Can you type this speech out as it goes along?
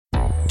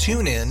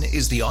TuneIn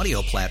is the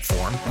audio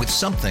platform with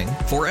something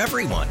for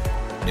everyone.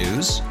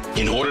 News.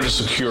 In order to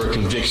secure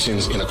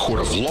convictions in a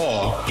court of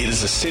law, it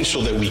is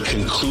essential that we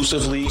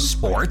conclusively.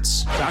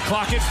 Sports. Shot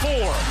clock at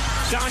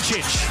 4.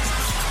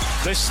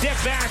 Doncic. The step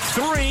back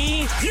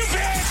 3. You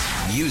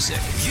bet. Music.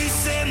 You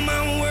set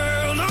my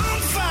world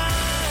on fire.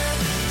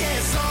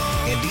 Yes,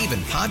 and even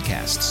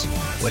podcasts.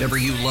 Whatever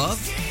you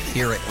love,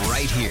 hear it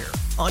right here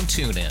on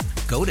TuneIn.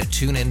 Go to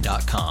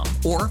TuneIn.com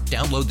or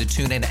download the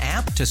TuneIn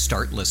app to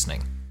start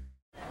listening.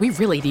 We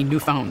really need new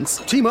phones.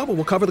 T-Mobile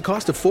will cover the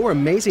cost of 4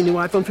 amazing new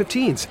iPhone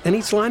 15s, and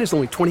each line is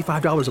only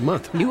 $25 a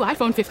month. New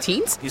iPhone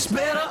 15s? It's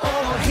better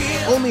over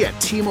here. Only at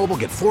T-Mobile,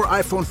 get 4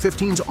 iPhone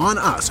 15s on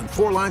us and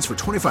 4 lines for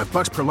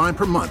 $25 per line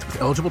per month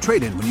with eligible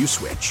trade-in when you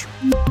switch.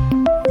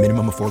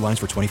 Minimum of 4 lines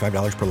for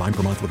 $25 per line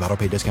per month with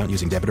autopay discount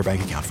using debit or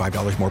bank account.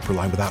 $5 more per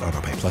line without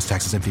autopay, plus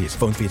taxes and fees.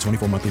 Phone fee at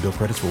 24 monthly bill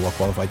credits for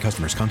well-qualified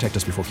customers. Contact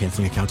us before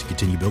canceling account to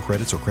continue bill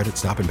credits or credit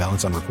stop and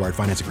balance on required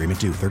finance agreement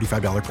due.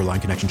 $35 per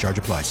line connection charge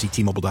applies. See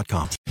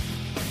T-Mobile.com.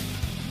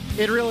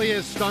 It really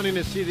is stunning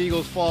to see the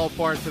Eagles fall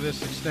apart to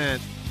this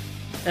extent.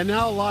 And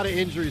now a lot of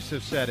injuries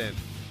have set in.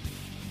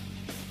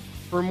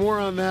 For more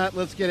on that,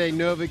 let's get a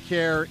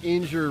NovaCare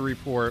injury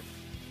report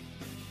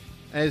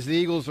as the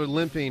Eagles are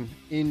limping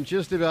in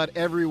just about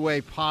every way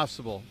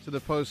possible to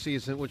the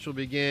postseason, which will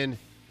begin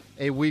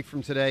a week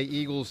from today.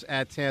 Eagles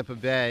at Tampa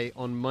Bay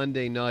on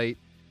Monday night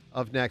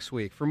of next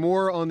week. For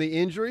more on the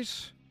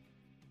injuries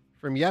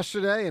from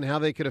yesterday and how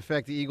they could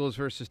affect the Eagles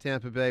versus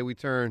Tampa Bay, we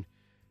turn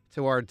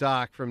to our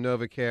doc from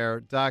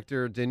NovaCare,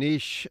 Dr.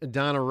 Diminished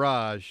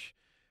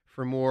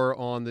for more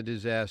on the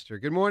disaster.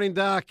 Good morning,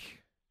 Doc.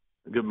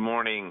 Good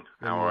morning.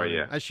 How are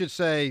you? I should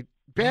say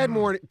bad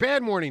morning,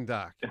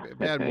 Doc.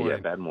 Bad morning. Yeah,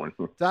 bad morning.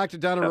 Dr.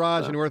 Donna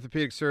Raj, an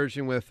orthopedic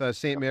surgeon with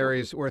St.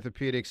 Mary's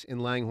Orthopedics in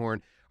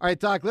Langhorne. All right,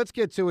 Doc, let's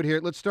get to it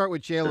here. Let's start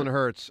with Jalen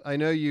Hurts. I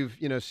know you've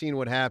seen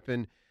what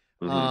happened.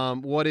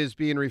 What is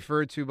being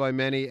referred to by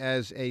many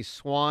as a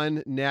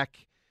swan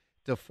neck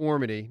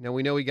deformity. Now,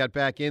 we know he got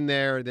back in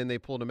there, then they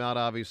pulled him out,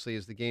 obviously,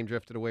 as the game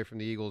drifted away from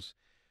the Eagles.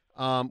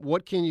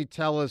 What can you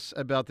tell us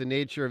about the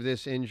nature of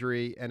this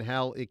injury and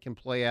how it can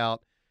play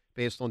out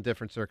based on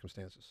different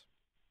circumstances?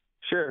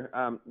 Sure.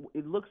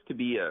 It looks to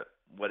be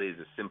what is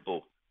a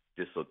simple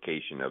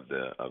dislocation of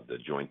the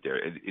joint there.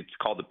 It's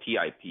called the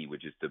PIP,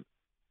 which is the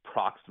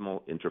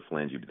proximal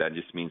interphalangeal. But that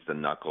just means the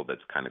knuckle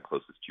that's kind of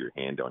closest to your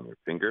hand on your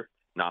finger,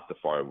 not the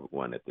far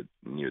one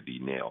near the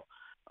nail.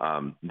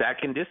 That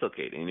can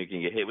dislocate, and you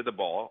can get hit with a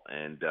ball,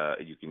 and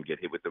you can get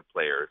hit with the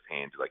player's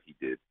hand like he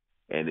did,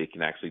 and it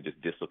can actually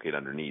just dislocate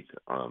underneath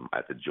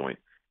at the joint.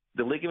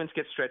 The ligaments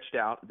get stretched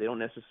out. They don't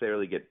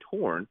necessarily get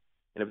torn,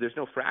 and if there's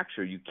no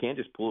fracture, you can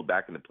just pull it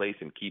back into place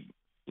and keep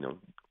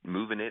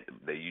moving it.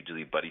 They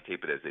usually buddy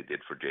tape it as they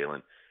did for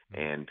Jalen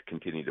and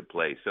continue to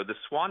play. So the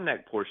swan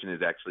neck portion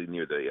is actually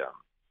near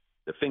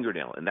the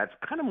fingernail, and that's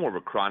kind of more of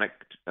a chronic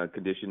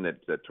condition.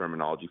 That's the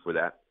terminology for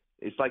that.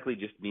 It's likely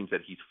just means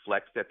that he's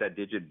flexed at that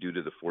digit due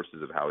to the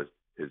forces of how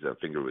his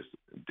finger was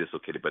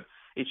dislocated. But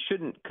it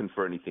shouldn't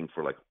confer anything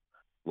for like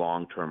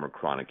long-term or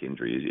chronic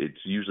injury.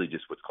 It's usually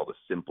just what's called a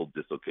simple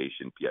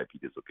dislocation,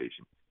 PIP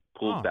dislocation.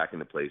 Pulls back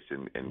into place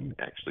and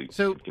actually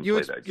so can you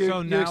play that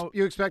game.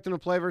 You expect him to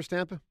play versus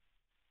Tampa?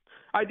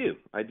 I do,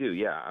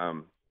 yeah.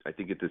 I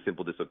think it's a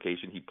simple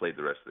dislocation. He played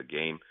the rest of the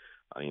game.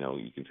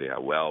 You can say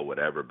how well,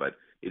 whatever, but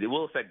it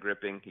will affect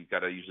gripping. He's got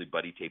to usually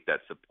buddy tape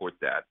that, support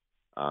that.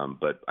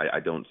 But I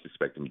don't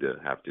suspect him to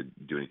have to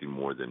do anything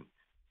more than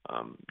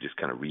just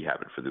kind of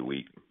rehab it for the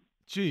week.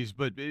 Geez,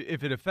 but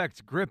if it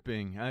affects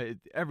gripping,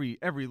 every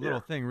little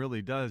thing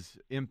really does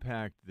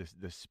impact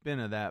the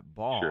spin of that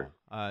ball.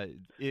 Sure.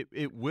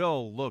 It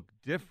will look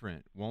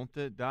different, won't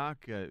it,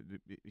 Doc?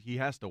 He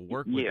has to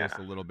work with this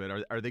a little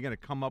bit. Are they going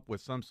to come up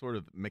with some sort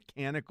of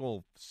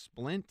mechanical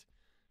splint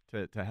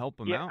to help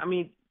him out? Yeah, I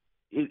mean,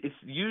 it's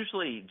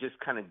usually just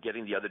kind of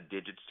getting the other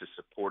digits to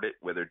support it,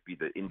 whether it be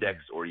the index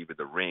or even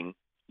the ring.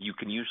 You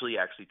can usually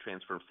actually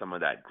transfer some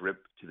of that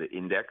grip to the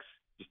index.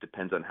 Just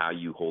depends on how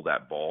you hold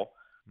that ball.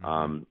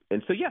 And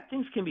so,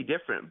 things can be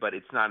different, but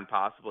it's not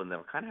impossible, and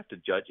they'll kind of have to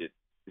judge it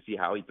to see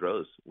how he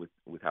throws with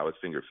how his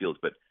finger feels.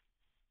 But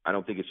I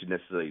don't think it should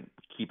necessarily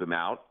keep him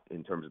out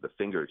in terms of the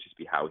finger. It should just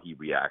be how he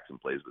reacts and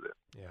plays with it.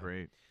 Yeah.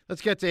 Great.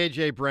 Let's get to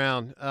A.J.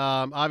 Brown.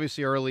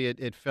 Obviously, early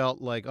it felt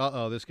like,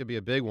 this could be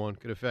a big one.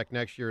 Could affect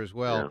next year as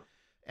well.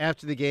 Yeah.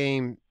 After the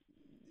game,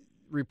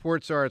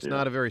 reports are it's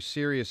not a very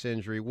serious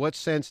injury. What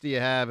sense do you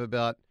have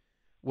about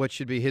what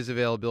should be his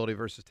availability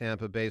versus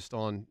Tampa based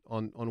on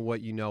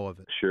what you know of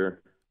it? Sure.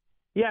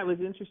 Yeah, it was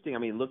interesting. I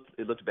mean,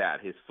 it looked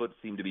bad. His foot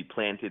seemed to be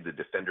planted. The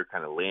defender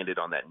kind of landed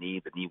on that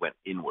knee. The knee went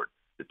inward.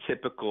 The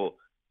typical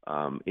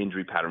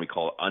injury pattern we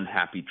call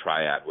unhappy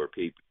triad, where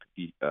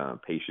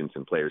patients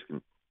and players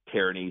can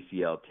tear an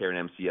ACL, tear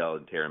an MCL,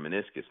 and tear a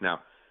meniscus.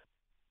 Now,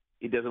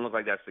 it doesn't look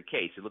like that's the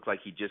case. It looked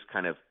like he just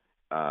kind of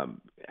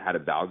had a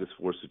valgus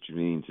force, which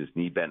means his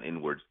knee bent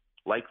inwards,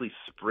 likely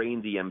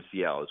sprained the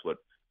MCL is what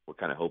we're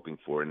kind of hoping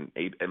for. And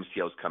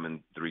MCLs come in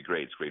 3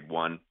 grades. Grade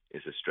 1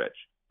 is a stretch.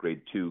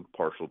 Grade 2,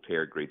 partial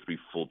tear. Grade 3,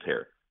 full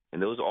tear.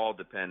 And those all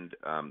depend,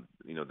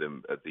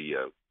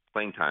 the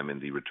playing time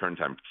and the return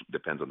time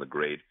depends on the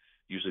grade.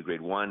 Usually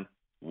grade 1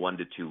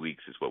 to 2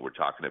 weeks is what we're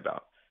talking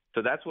about.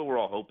 So that's what we're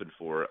all hoping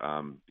for.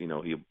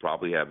 He'll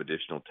probably have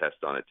additional tests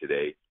on it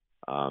today.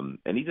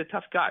 And he's a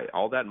tough guy.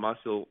 All that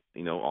muscle,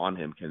 on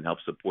him can help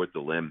support the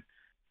limb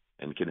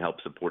and can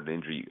help support an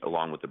injury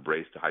along with the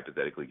brace to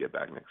hypothetically get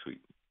back next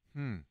week.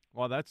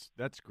 Well,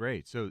 that's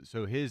great.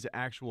 So his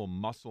actual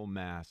muscle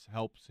mass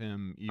helps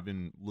him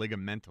even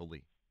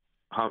ligamentally.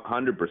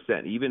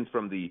 100%. Even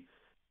from the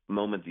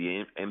moment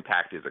the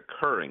impact is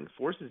occurring,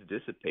 forces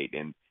dissipate.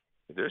 And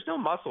if there's no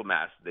muscle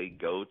mass, they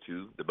go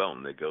to the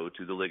bone. They go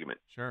to the ligament.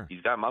 Sure.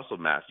 He's got muscle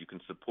mass. You can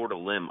support a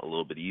limb a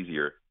little bit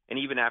easier. And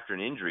even after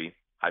an injury,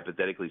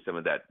 hypothetically, some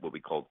of that, what we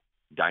call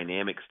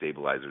dynamic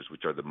stabilizers,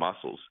 which are the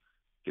muscles,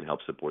 can help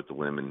support the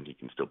limb, and he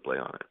can still play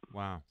on it.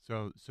 Wow.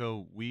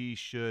 So we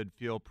should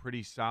feel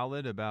pretty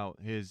solid about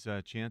his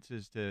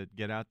chances to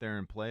get out there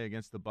and play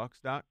against the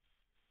Bucs, Doc?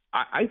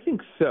 I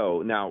think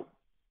so. Now,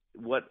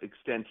 what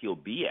extent he'll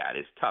be at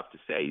is tough to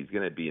say. He's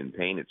going to be in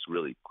pain. It's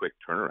really quick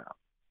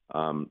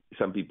turnaround.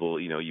 Some people,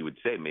 you would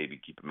say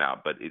maybe keep him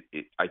out, but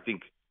I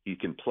think he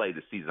can play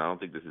the season. I don't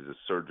think this is a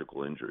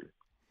surgical injury.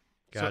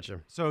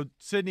 Gotcha. So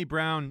Sidney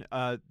Brown,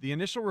 the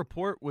initial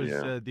report was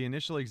the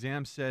initial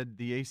exam said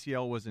the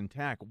ACL was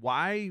intact.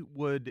 Why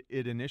would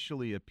it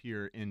initially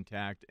appear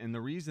intact? And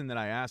the reason that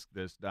I ask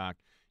this, Doc,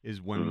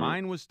 is when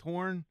mine was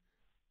torn,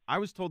 I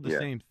was told the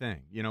same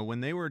thing.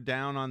 When they were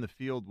down on the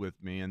field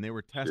with me and they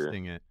were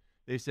testing it,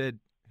 they said,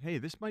 hey,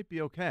 this might be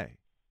okay.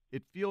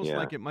 It feels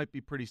like it might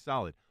be pretty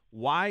solid.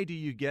 Why do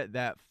you get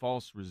that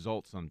false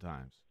result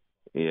sometimes?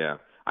 Yeah,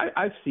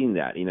 I've seen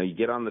that. You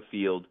get on the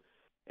field,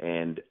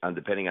 and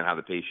depending on how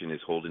the patient is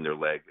holding their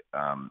leg,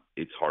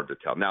 it's hard to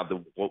tell. Now,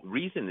 the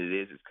reason it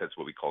is because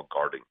what we call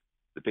guarding.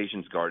 The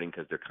patient's guarding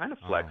because they're kind of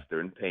flexed,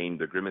 they're in pain,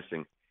 they're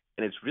grimacing,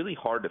 and it's really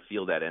hard to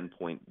feel that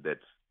endpoint that's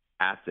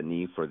at the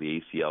knee for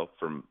the ACL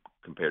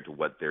compared to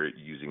what they're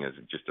using as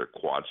just their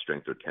quad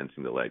strength or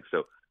tensing the leg.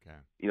 So,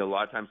 a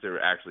lot of times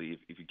they're actually,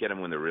 if you get them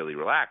when they're really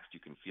relaxed, you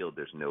can feel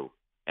there's no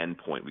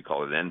endpoint. We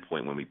call it an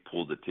endpoint when we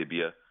pull the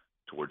tibia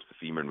towards the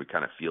femur and we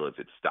kind of feel if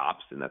it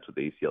stops, and that's what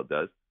the ACL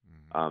does.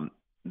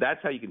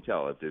 That's how you can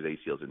tell if their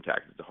ACL is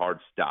intact. It's a hard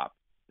stop.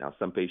 Now,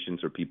 some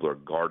patients or people are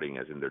guarding,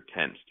 as in they're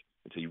tensed.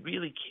 And so you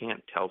really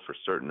can't tell for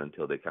certain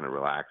until they kind of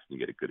relax and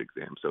you get a good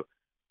exam. So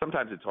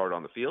sometimes it's hard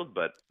on the field,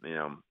 but,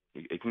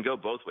 it can go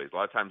both ways. A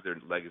lot of times their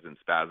leg is in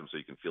spasm, so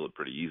you can feel it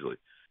pretty easily.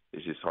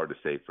 It's just hard to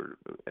say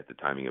at the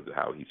timing of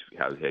how he's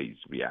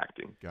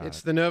reacting.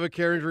 It's the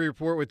NovaCare Injury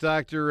Report with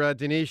Dr.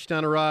 Dinesh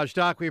Dhanaraj.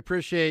 Doc, we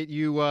appreciate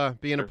you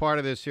being a part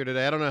of this here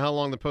today. I don't know how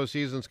long the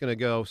postseason's going to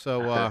go,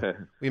 so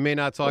we may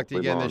not talk to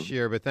you again this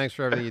year, but thanks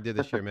for everything you did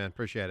this year, man.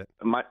 Appreciate it.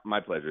 My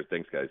pleasure.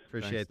 Thanks, guys.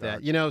 Appreciate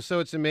that. So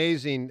it's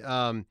amazing.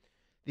 The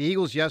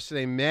Eagles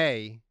yesterday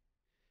may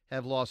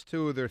have lost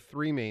 2 of their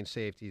 3 main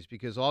safeties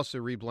because also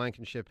Reed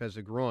Blankenship has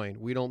a groin.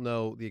 We don't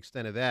know the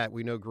extent of that.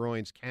 We know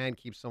groins can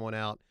keep someone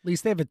out. At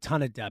least they have a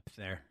ton of depth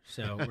there,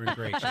 so we're in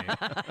great shape.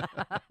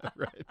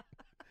 Right.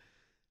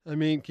 I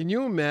mean, can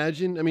you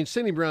imagine? I mean,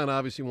 Sidney Brown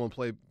obviously won't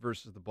play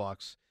versus the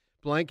Bucs.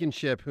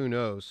 Blankenship, who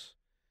knows?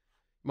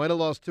 Might have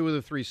lost 2 of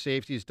the 3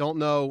 safeties.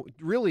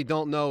 Really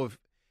don't know if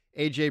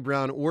A.J.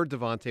 Brown or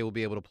Devontae will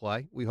be able to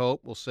play. We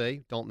hope. We'll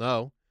see. Don't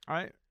know. All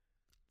right.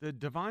 The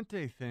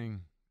Devontae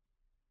thing,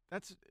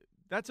 that's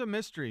a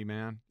mystery,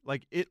 man.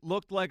 Like, it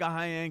looked like a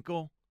high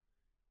ankle.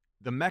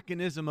 The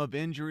mechanism of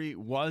injury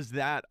was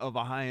that of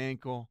a high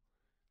ankle.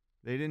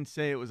 They didn't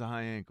say it was a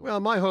high ankle. Well,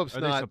 my hope's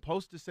Are not. they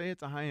supposed to say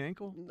it's a high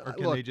ankle? Or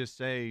can they just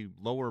say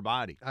lower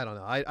body? I don't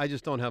know. I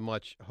just don't have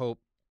much hope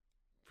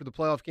for the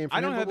playoff game for him.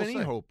 I don't have we'll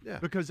any hope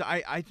because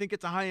I think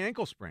it's a high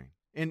ankle sprain.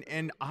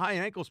 And a high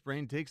ankle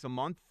sprain takes a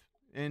month.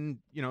 And,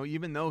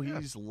 even though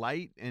he's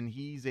light and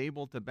he's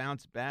able to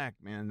bounce back,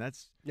 man,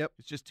 it's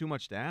just too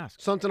much to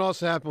ask. Something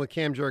also happened with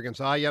Cam Jurgens'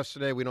 eye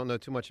yesterday. We don't know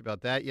too much about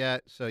that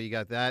yet. So you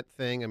got that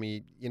thing. I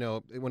mean,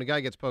 when a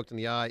guy gets poked in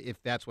the eye,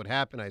 if that's what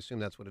happened, I assume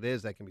that's what it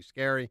is. That can be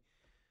scary.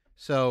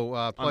 So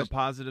on the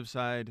positive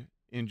side,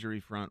 injury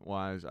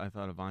front-wise, I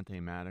thought Avonte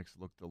Maddox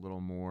looked a little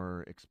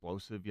more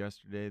explosive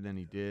yesterday than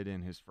he did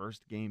in his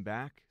first game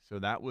back. So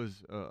that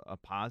was a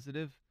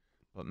positive.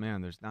 But,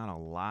 man, there's not a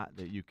lot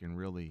that you can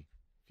really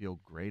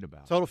feel great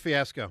about. Total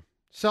fiasco.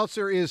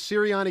 Seltzer, is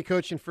Sirianni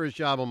coaching for his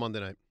job on Monday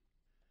night?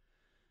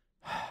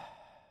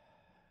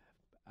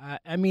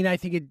 I mean, I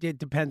think it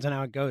depends on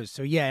how it goes.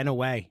 So, yeah, in a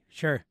way.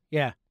 Sure.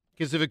 Yeah.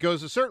 Because if it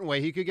goes a certain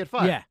way, he could get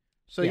fired. Yeah.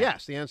 So,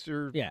 yes, the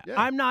answer. Yeah.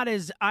 I'm not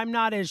as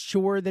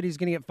sure that he's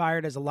going to get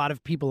fired as a lot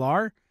of people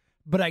are,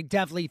 but I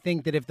definitely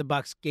think that if the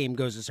Bucs game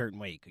goes a certain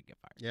way, he could get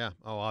fired. Yeah.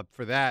 Oh,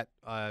 for that,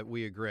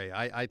 we agree.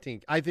 I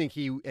think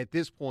he, at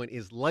this point,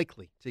 is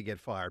likely to get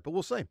fired, but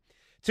we'll see.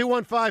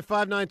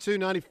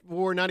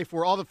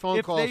 215-592-9494. All the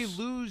phone calls. If they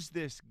lose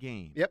this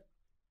game,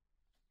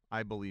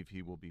 I believe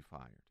he will be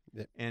fired.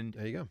 Yep. And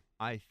there you go.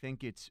 I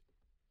think it's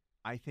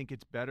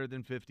better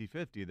than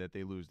 50-50 that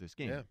they lose this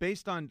game. Yeah.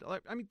 Based on,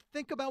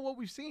 think about what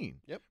we've seen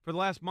for the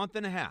last month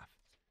and a half.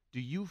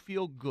 Do you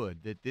feel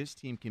good that this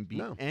team can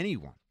beat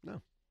anyone?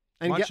 No.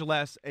 much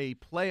less a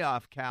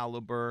playoff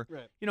caliber.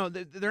 Right. You know,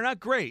 they're not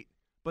great,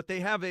 but they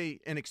have an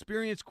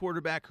experienced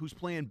quarterback who's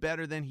playing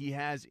better than he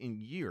has in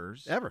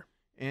years. Ever.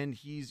 And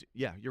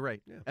you're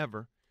right,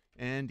 ever.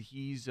 And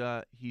he's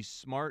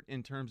smart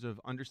in terms of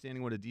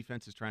understanding what a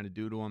defense is trying to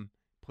do to him,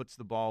 puts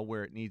the ball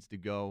where it needs to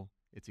go.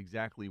 It's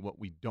exactly what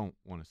we don't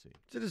want to see.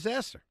 It's a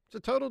disaster. It's a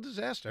total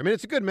disaster. I mean,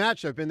 it's a good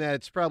matchup in that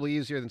it's probably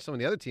easier than some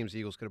of the other teams the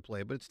Eagles could have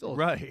played, but it's still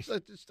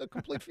it's a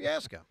complete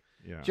fiasco.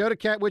 Yeah. Joe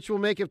DeCamara, which will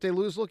make if they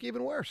lose look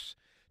even worse.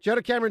 Joe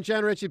DeCamara and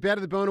John Ritchie, Bat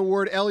of the Bone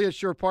Award. Elliott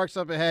Shore Park's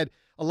up ahead.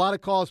 A lot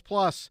of calls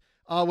plus.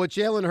 What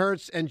Jalen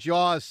Hurts and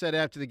Jaws said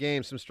after the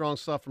game. Some strong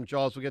stuff from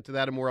Jaws. We'll get to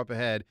that and more up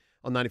ahead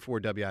on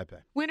 94 WIP.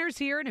 Winter's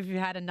here, and if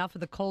you've had enough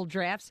of the cold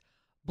drafts,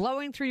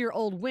 blowing through your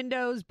old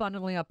windows,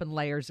 bundling up in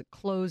layers of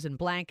clothes and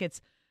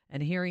blankets,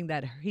 and hearing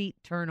that heat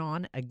turn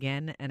on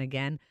again and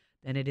again,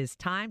 then it is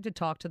time to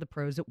talk to the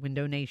pros at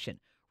Window Nation.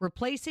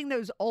 Replacing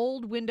those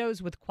old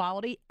windows with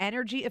quality,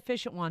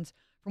 energy-efficient ones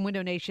from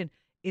Window Nation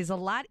is a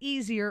lot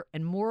easier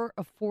and more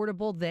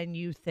affordable than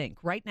you think.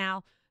 Right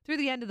now, through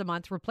the end of the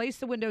month, replace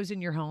the windows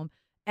in your home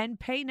and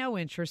pay no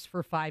interest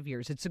for 5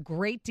 years. It's a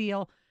great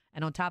deal,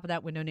 and on top of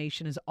that, Window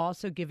Nation is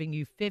also giving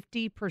you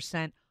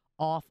 50%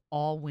 off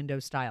all window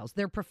styles.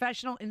 Their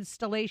professional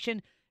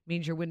installation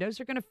means your windows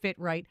are going to fit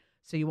right,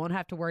 so you won't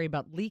have to worry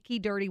about leaky,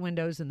 dirty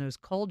windows and those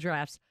cold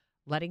drafts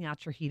letting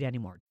out your heat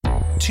anymore.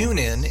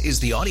 TuneIn is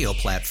the audio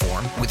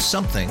platform with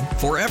something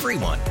for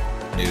everyone.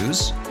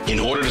 News. In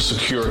order to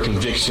secure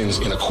convictions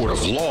in a court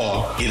of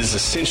law, it is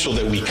essential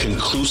that we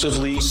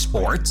conclusively.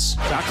 Sports.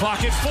 Shot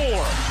clock at 4.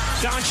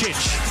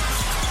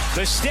 Doncic.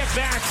 The step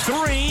back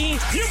 3.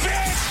 You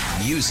bet.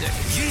 Music.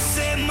 You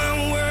set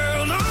my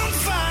world on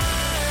fire.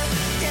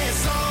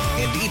 Yes,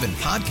 and even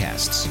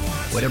podcasts.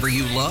 Whatever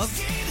you love,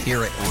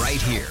 hear it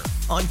right here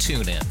on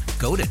TuneIn.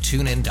 Go to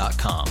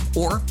TuneIn.com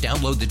or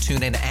download the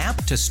TuneIn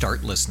app to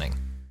start listening.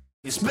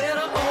 It's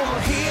better over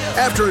here.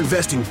 After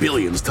investing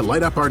billions to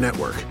light up our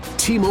network,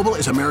 T-Mobile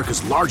is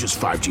America's largest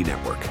 5G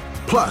network.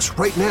 Plus,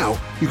 right now,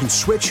 you can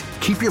switch,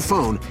 keep your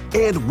phone,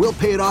 and we'll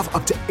pay it off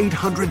up to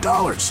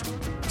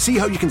 $800. See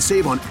how you can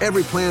save on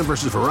every plan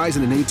versus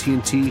Verizon and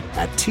AT&T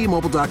at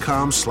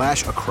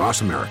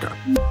T-Mobile.com/across America.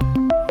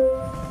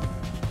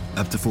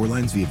 Up to 4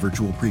 lines via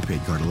virtual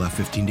prepaid card. Allow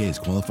 15 days.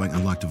 Qualifying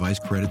unlocked device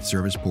credit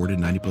service ported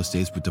 90+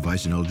 days with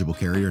device and eligible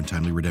carrier and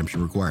timely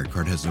redemption required.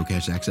 Card has no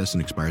cash access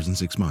and expires in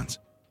 6 months.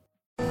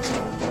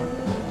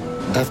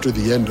 After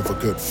the end of a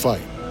good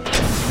fight,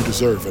 you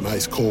deserve an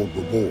ice-cold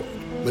reward.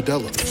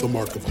 Modelo is the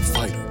mark of a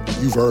fighter.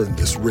 You've earned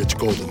this rich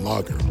golden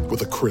lager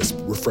with a crisp,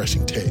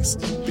 refreshing taste.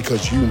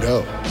 Because you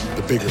know,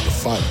 the bigger the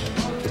fight,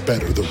 the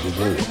better the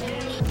reward.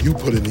 You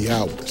put in the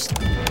hours,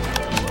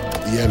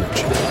 the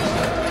energy,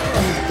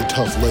 the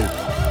tough labor.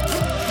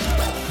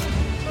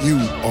 You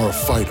are a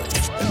fighter,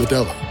 and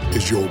Modelo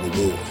is your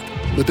reward.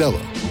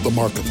 Modelo, the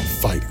mark of a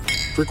fighter.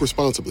 Drink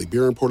responsibly.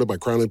 Beer imported by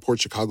Crown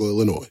Imports, Chicago,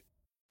 Illinois.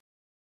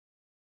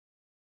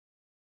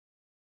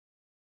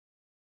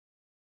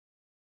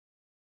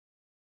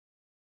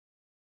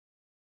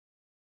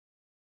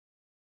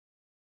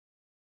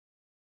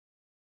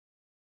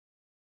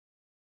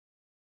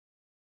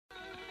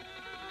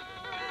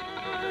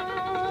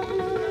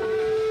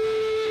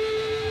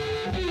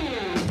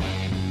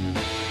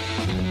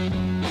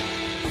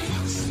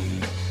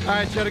 All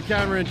right, Joe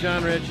DeCamara and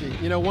John Ritchie.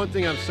 You know, one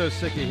thing I'm so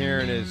sick of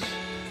hearing is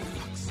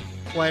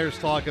players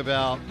talk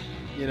about,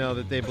 you know,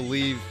 that they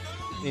believe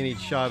in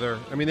each other.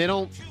 I mean, they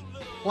don't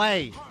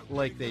play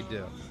like they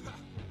do.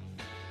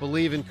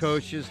 Believe in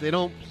coaches. They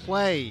don't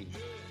play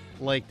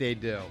like they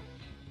do.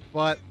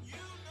 But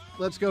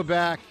let's go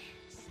back,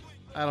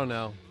 I don't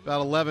know, about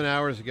 11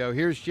 hours ago.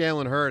 Here's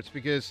Jalen Hurts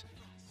because,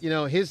 you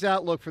know, his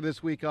outlook for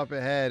this week up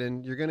ahead,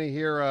 and you're going to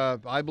hear,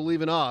 I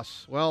believe in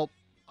us. Well,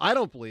 I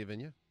don't believe in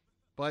you.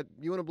 But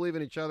you want to believe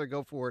in each other,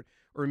 go for it.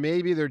 Or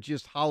maybe they're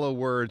just hollow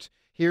words.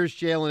 Here's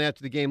Jalen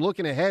after the game,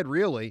 looking ahead,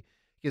 really,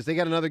 because they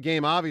got another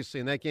game, obviously.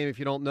 And that game, if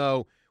you don't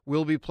know,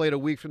 will be played a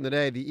week from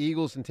today. The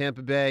Eagles in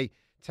Tampa Bay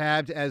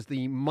tabbed as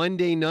the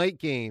Monday night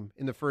game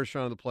in the first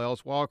round of the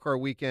playoffs. Wildcard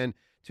weekend,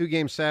 2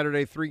 games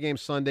Saturday, 3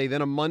 games Sunday,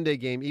 then a Monday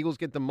game. Eagles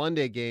get the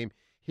Monday game.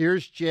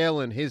 Here's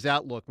Jalen, his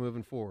outlook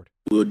moving forward.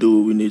 We'll do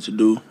what we need to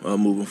do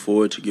moving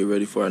forward to get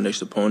ready for our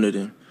next opponent.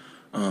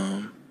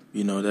 And,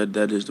 you know,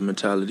 that is the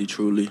mentality,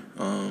 truly.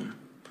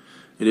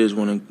 It is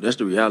that's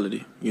the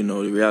reality. You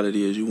know, the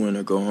reality is you win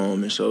or go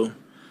home. And so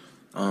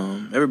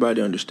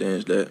everybody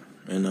understands that.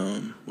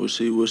 And we'll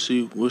see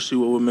what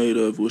we're made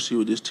of. We'll see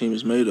what this team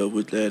is made of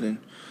with that. And,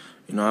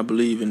 you know, I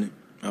believe in it.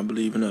 I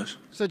believe in us.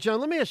 So,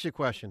 John, let me ask you a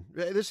question.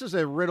 This is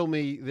a riddle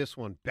me this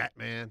one,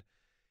 Batman.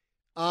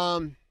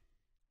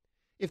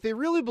 If they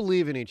really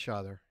believe in each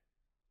other,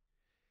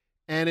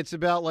 and it's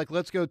about, like,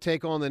 let's go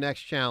take on the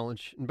next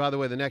challenge. And by the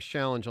way, the next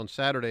challenge on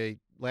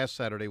last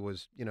Saturday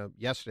was, you know,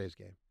 yesterday's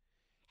game.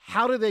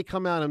 How do they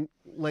come out and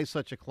lay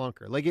such a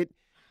clunker? Like,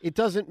 it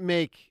doesn't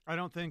make – I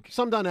don't think –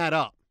 some don't add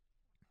up.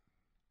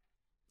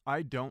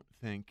 I don't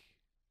think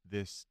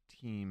this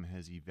team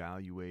has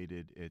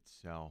evaluated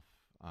itself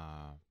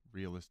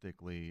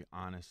realistically,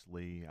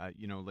 honestly.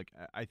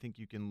 I think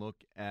you can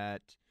look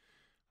at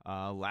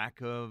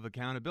lack of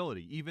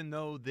accountability. Even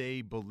though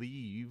they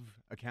believe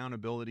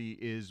accountability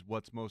is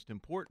what's most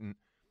important,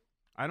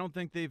 I don't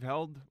think they've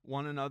held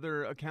one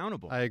another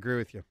accountable. I agree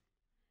with you.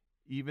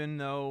 Even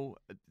though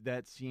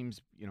that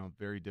seems,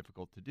 very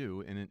difficult to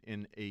do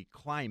in a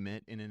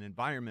climate, in an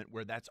environment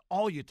where that's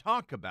all you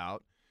talk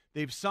about,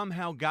 they've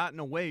somehow gotten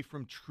away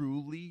from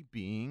truly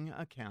being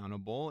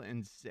accountable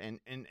and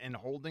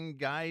holding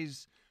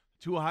guys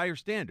to a higher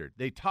standard.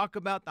 They talk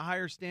about the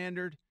higher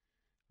standard.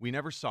 We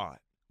never saw it.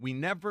 We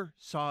never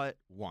saw it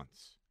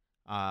once.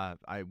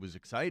 I was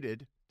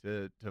excited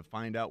to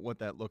find out what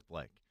that looked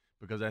like,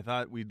 because I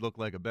thought we'd look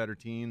like a better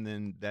team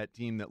than that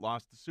team that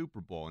lost the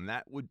Super Bowl, and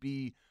that would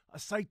be a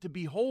sight to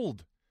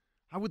behold.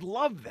 I would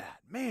love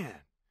that, man.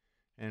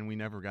 And we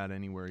never got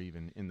anywhere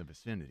even in the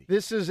vicinity.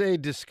 This is a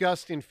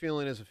disgusting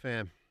feeling as a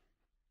fan.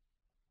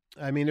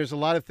 I mean, there's a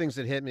lot of things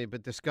that hit me,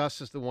 but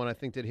disgust is the one I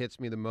think that hits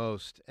me the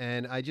most.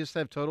 And I just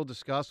have total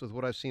disgust with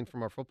what I've seen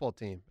from our football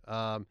team.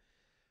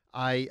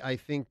 I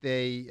think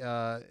they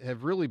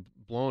have really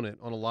blown it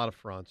on a lot of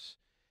fronts.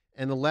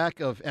 And the lack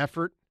of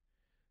effort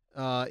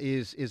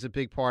is a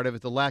big part of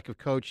it. The lack of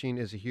coaching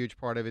is a huge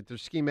part of it. They're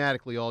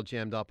schematically all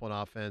jammed up on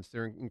offense.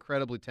 They're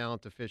incredibly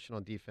talented, efficient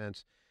on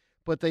defense.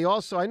 But they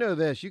also, I know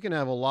this, you can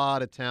have a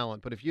lot of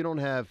talent, but if you don't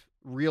have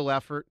real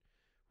effort,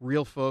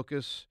 real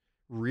focus,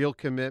 real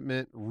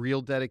commitment,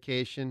 real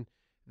dedication,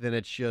 then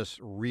it's just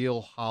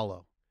real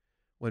hollow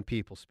when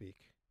people speak.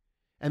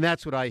 And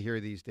that's what I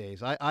hear these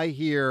days. I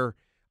hear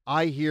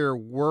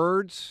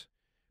words,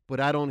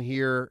 but I don't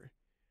hear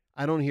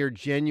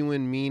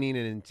genuine meaning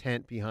and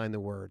intent behind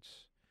the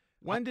words.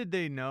 When did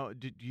they know?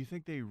 Do you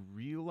think they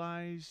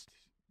realized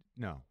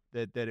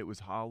that it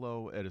was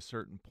hollow at a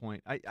certain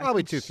point?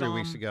 Probably 2-3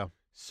 weeks ago.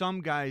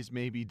 Some guys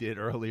maybe did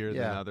earlier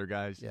than other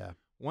guys. Yeah.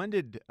 When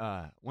did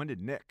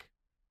Nick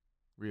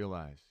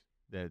realize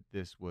that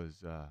this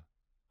was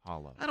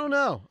hollow? I don't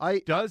know.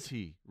 Does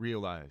he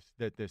realize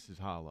that this is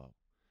hollow?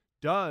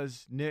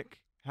 Does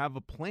Nick have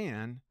a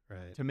plan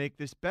to make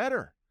this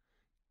better?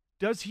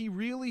 Does he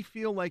really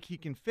feel like he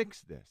can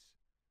fix this?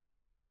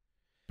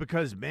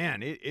 Because,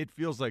 man, it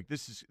feels like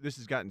this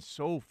has gotten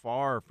so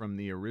far from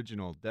the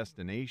original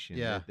destination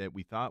that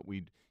we thought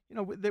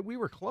that we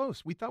were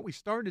close. We thought we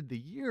started the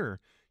year,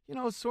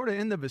 sort of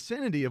in the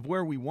vicinity of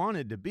where we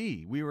wanted to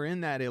be. We were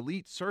in that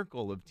elite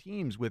circle of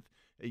teams with,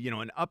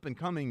 an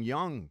up-and-coming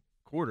young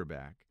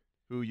quarterback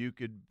who you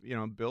could,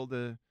 build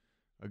a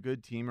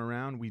good team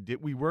around.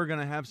 We were going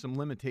to have some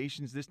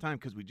limitations this time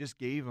because we just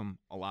gave them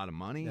a lot of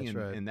money,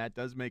 and that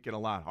does make it a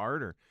lot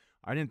harder.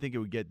 I didn't think it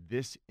would get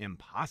this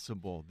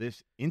impossible,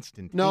 this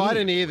instantaneous. No, I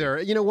didn't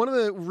either. One of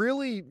the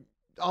really,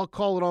 I'll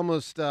call it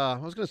almost, I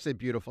was going to say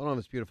beautiful. I don't know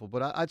if it's beautiful,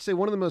 but I'd say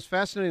one of the most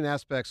fascinating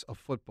aspects of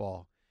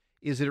football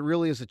is that it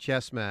really is a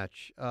chess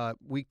match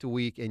week to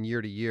week and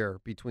year to year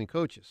between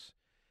coaches.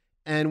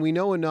 And we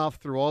know enough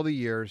through all the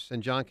years,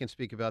 and John can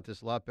speak about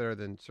this a lot better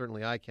than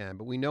certainly I can,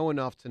 but we know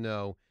enough to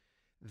know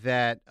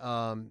that,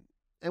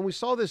 and we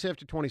saw this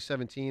after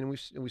 2017, and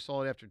we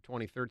saw it after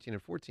 2013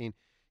 and 14.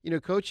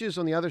 Coaches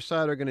on the other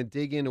side are going to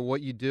dig into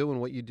what you do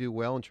and what you do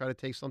well and try to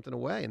take something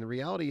away. And the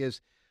reality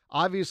is,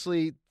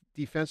 obviously,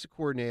 defensive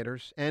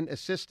coordinators and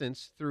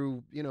assistants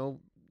through,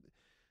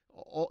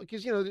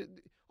 because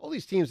all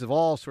these teams have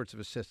all sorts of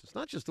assistants,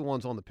 not just the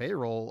ones on the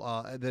payroll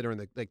that are in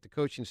the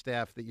coaching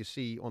staff that you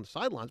see on the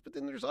sidelines, but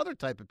then there's other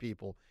type of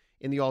people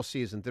in the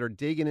offseason that are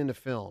digging into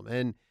film.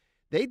 And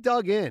they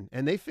dug in,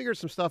 and they figured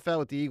some stuff out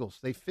with the Eagles.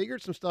 They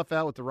figured some stuff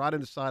out with the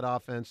right-into-side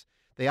offense.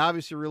 They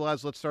obviously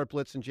realized, let's start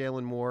blitzing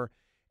Jalen more.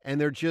 And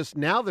they're just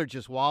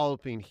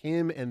walloping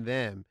him and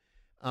them.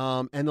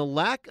 And the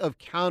lack of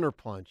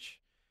counterpunch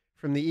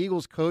from the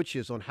Eagles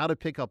coaches on how to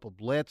pick up a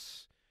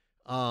blitz,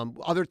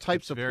 other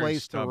types of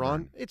plays to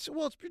run. It's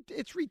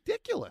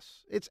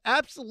ridiculous. It's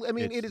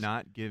absolutely, it's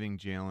not giving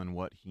Jalen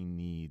what he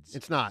needs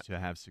to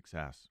have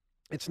success.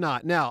 It's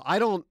not. Now, I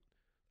don't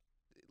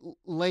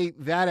lay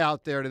that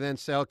out there to then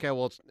say, okay,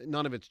 well,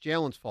 none of it's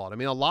Jalen's fault. I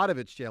mean, a lot of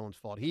it's Jalen's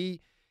fault. He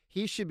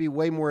should be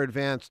way more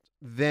advanced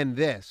than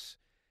this.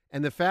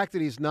 And the fact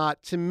that he's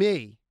not, to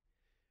me,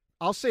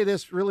 I'll say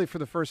this really for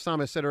the first time.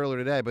 I said earlier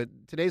today, but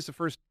today's the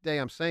first day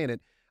I'm saying it.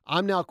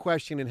 I'm now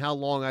questioning how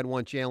long I'd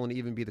want Jalen to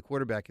even be the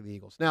quarterback of the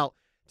Eagles. Now,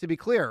 to be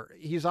clear,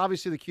 he's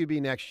obviously the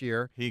QB next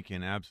year. He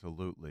can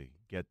absolutely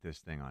get this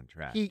thing on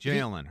track.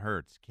 Jalen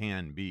Hurts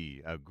can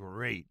be a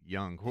great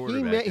young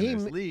quarterback in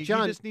this league.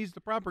 John, he just needs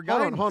the proper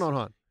guidance. Hold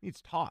on. He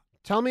needs taught.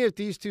 Tell me if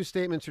these two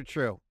statements are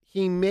true.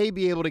 He may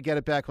be able to get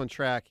it back on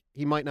track.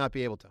 He might not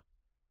be able to.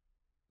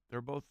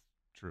 They're both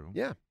true.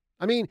 Yeah.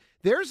 I mean,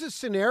 there's a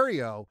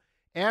scenario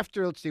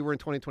after, let's see, we're in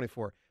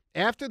 2024.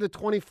 After the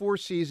 24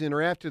 season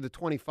or after the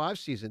 25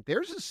 season,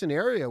 there's a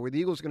scenario where the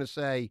Eagles are going to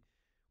say,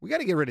 we got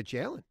to get rid of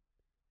Jalen.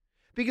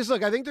 Because,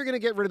 look, I think they're going to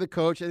get rid of the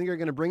coach. I think they're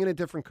going to bring in a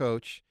different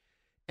coach.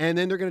 And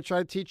then they're going to try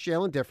to teach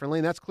Jalen differently.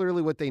 And that's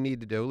clearly what they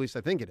need to do. At least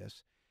I think it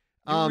is.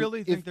 You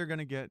really think they're going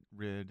to get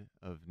rid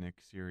of Nick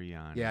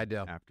Sirianni I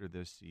do. after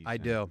this season? I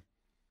do.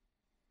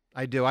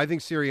 I do. I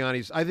think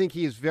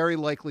he is very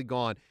likely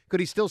gone. Could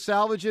he still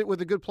salvage it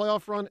with a good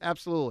playoff run?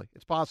 Absolutely.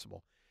 It's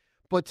possible.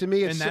 But to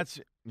me,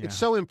 it's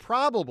so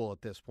improbable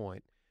at this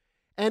point.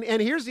 And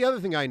here's the other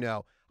thing I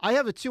know. I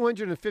have a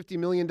 $250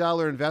 million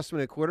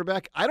investment at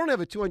quarterback. I don't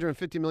have a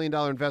 $250 million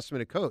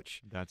investment at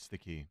coach. That's the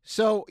key.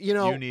 So,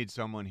 you need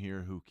someone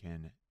here who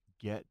can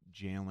get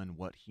Jalen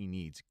what he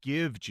needs,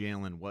 give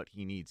Jalen what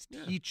he needs,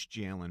 teach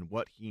Jalen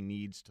what he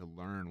needs to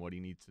learn, what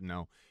he needs to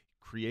know,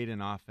 create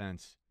an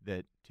offense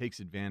that takes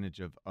advantage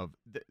of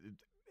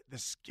the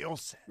skill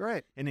set.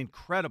 Right. An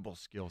incredible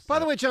skill set. By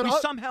the way, John, we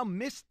somehow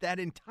missed that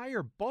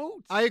entire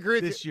boat. I agree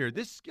with this year.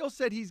 This skill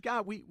set he's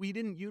got, we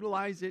didn't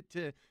utilize it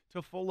to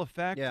full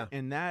effect. Yeah.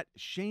 And that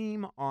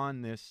shame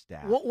on this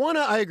staff.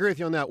 I agree with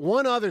you on that.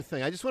 One other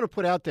thing I just want to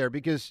put out there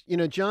because,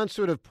 John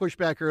sort of pushed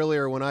back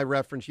earlier when I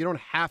referenced you don't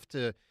have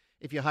to,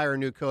 if you hire a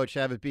new coach,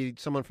 have it be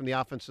someone from the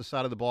offensive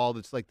side of the ball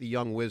that's like the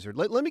young wizard.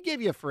 Let me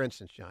give you a for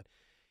instance, John.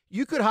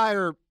 You could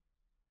hire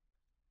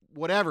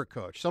whatever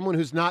coach, someone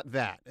who's not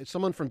that. It's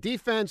someone from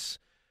defense,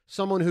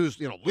 someone who's,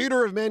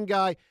 leader of men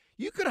guy.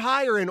 You could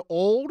hire an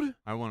old.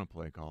 I want to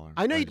play caller.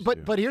 I know,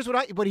 but here's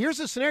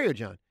the scenario,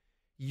 John.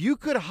 You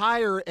could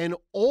hire an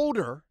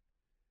older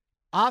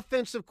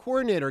offensive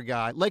coordinator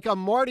guy like a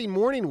Marty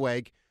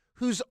Morningweg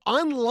who's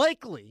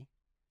unlikely,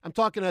 I'm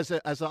talking as an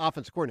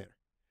offensive coordinator,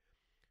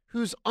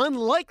 who's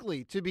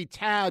unlikely to be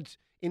tagged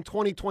in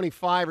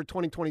 2025 or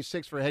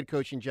 2026 for a head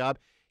coaching job.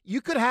 You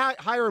could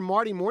hire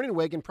Marty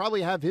Morningweg and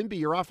probably have him be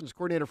your offensive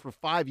coordinator for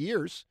 5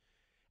 years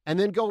and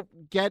then go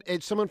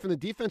get someone from the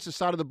defensive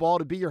side of the ball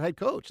to be your head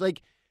coach.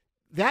 Like,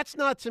 that's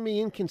not, to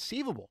me,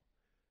 inconceivable.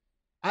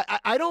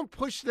 I don't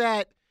push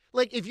that.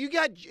 Like, if you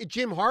got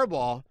Jim Harbaugh,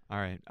 all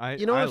right, I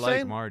like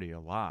saying? Marty a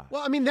lot.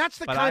 Well, I mean, that's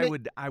the kind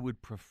of. I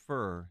would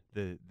prefer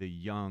the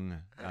young,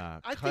 I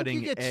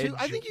cutting edge.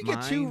 I think you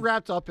get too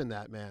wrapped up in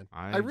that, man.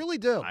 I really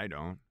do. I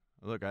don't.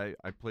 Look, I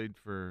played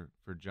for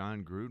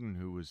John Gruden,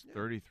 who was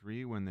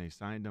 33 when they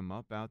signed him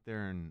up out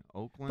there in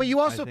Oakland. But you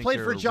also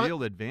played for John.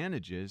 Real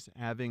advantages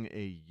having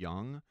a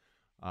young,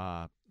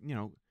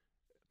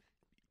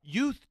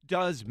 youth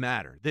does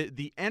matter.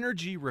 The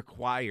energy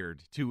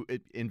required to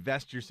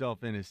invest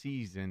yourself in a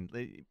season,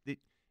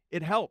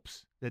 it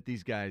helps that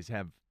these guys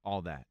have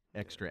all that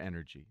extra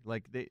energy.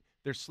 Like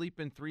they're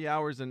sleeping 3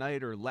 hours a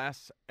night or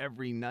less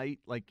every night.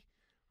 Like,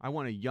 I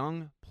want a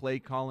young,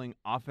 play-calling,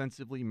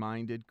 offensively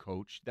minded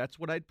coach. That's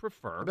what I'd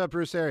prefer. How about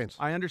Bruce Arians?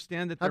 I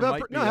understand that there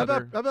might be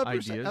other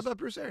ideas. How about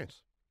Bruce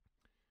Arians?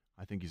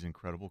 I think he's an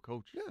incredible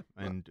coach. Yeah.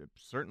 And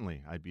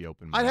certainly I'd be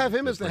open. I'd have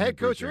him as the head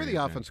coach or the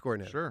offense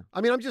coordinator. Sure.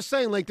 I mean, I'm just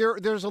saying, like,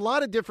 there's a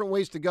lot of different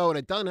ways to go, and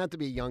it doesn't have to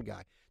be a young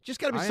guy.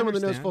 Just got to be someone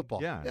that knows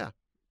football. Yeah.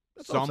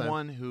 That's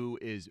someone who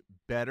is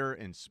better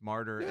and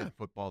smarter at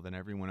football than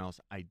everyone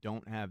else. I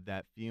don't have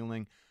that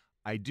feeling.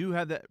 I do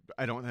have that.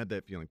 I don't have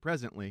that feeling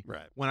presently.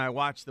 Right. When I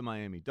watch the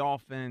Miami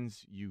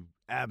Dolphins, you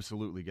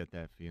absolutely get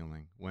that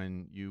feeling.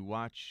 When you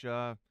watch,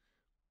 a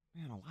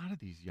lot of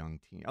these young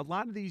teams,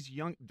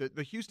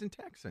 the Houston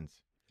Texans.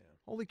 Yeah.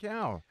 Holy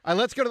cow! All right,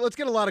 let's get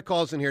a lot of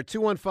calls in here.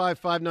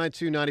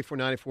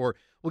 215-592-9494.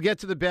 We'll get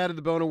to the Bad of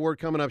the Bone Award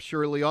coming up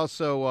shortly.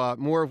 Also,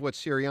 more of what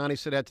Sirianni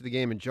said after the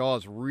game, and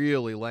Jaws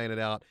really laying it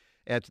out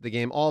after the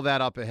game. All that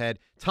up ahead.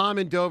 Tom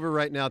in Dover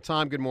right now.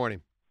 Tom, good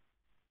morning.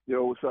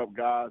 Yo, what's up,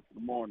 guys?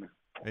 Good morning.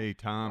 Hey,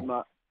 Tom.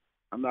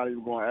 I'm not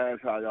even going to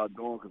ask how y'all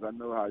doing because I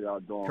know how y'all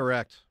doing.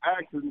 Correct.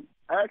 Actually,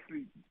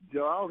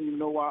 Joe, I don't even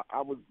know why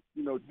I was.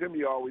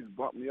 Jimmy always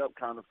bumped me up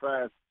kind of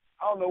fast.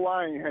 I don't know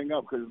why I ain't hang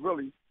up because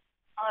really,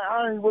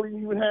 I ain't really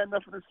even had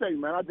nothing to say,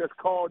 man. I just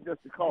called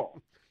just to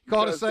call.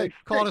 Call to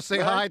say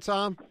hi,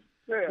 Tom.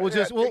 Yeah, I'll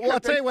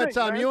tell you what,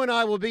 Tom. Man. You and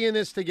I will be in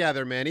this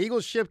together, man.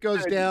 Eagles ship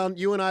goes down.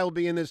 You and I will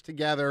be in this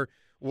together,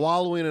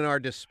 wallowing in our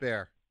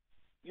despair.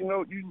 You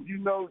know,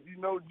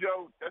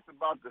 Joe, that's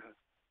about the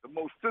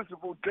most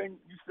sensible thing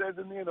you said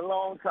to me in a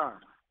long time.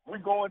 We're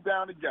going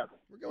down together.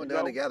 We're going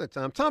down together,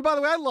 Tom. Tom, by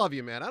the way, I love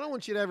you, man. I don't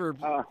want you to ever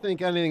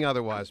think anything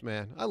otherwise,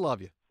 man. I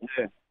love you.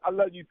 Yeah, I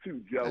love you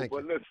too, Joe. Thank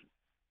but you. listen,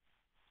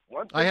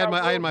 I had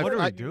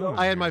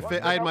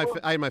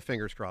my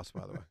fingers crossed,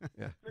 by the way.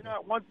 Yeah.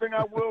 One thing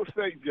I will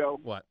say, Joe,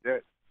 what?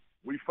 That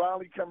we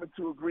finally come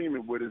into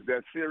agreement with is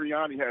that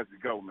Sirianni has to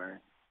go,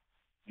 man.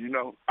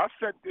 I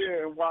sat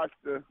there and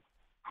watched the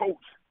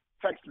Colts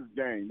Texas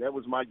game. That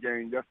was my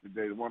game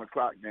yesterday, the 1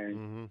 o'clock game.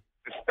 Mm-hmm.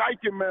 The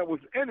Steichen man was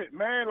in it,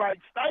 man. Like,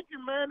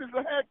 Steichen man is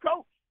a head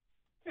coach.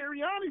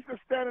 Sirianni's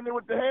just standing there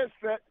with the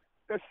headset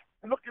that's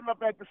looking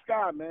up at the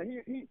sky,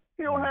 man. He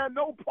don't have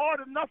no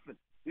part of nothing.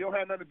 He don't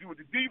have nothing to do with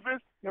the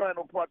defense. He don't have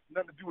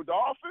nothing to do with the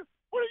offense.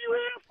 What are you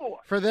here for?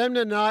 For them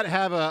to not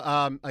have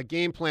a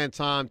game plan,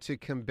 Tom, to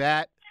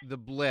combat the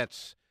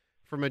blitz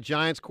from a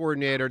Giants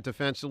coordinator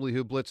defensively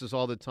who blitzes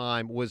all the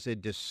time was a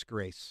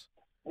disgrace.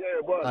 Yeah,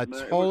 it was, a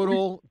man.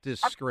 total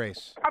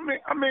disgrace. I mean,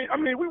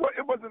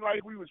 it wasn't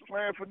like we was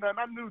playing for nothing.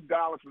 I knew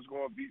Dallas was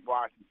going to beat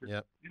Washington.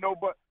 Yep.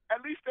 But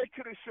at least they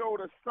could have showed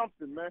us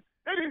something, man.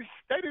 They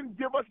didn't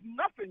give us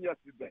nothing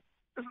yesterday.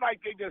 It's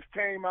like they just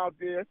came out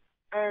there,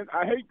 and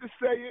I hate to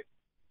say it,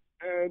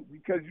 and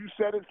because you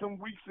said it some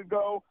weeks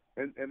ago,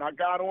 and I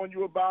got on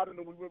you about it,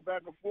 and we went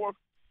back and forth.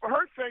 For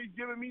Hurts ain't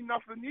giving me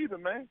nothing either,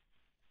 man.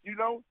 You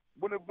know,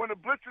 when the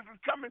blitzes is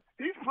coming,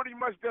 he's pretty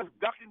much just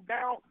ducking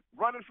down,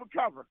 running for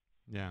cover.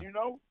 Yeah. You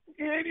know,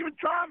 he ain't even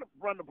trying to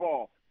run the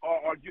ball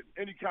or get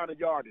any kind of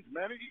yardage,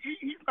 man.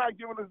 He's not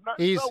giving us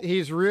nothing.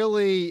 He's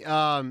really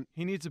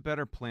he needs a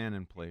better plan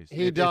in place.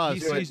 He does.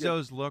 If he sees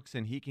those looks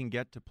and he can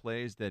get to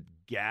plays that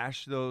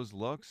gash those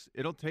looks,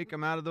 it'll take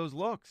him out of those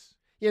looks.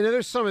 Yeah,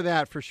 there's some of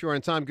that for sure,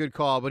 and Tom, good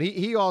call. But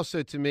he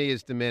also, to me,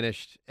 is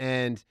diminished.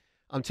 And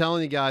I'm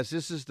telling you guys,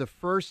 this is the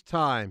first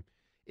time,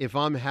 if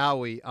I'm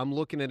Howie, I'm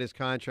looking at his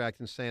contract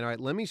and saying, all right,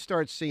 let me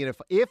start seeing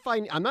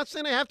I'm not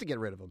saying I have to get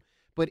rid of him,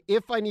 but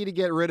if I need to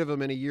get rid of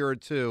him in a year or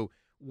two,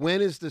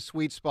 when is the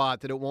sweet spot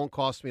that it won't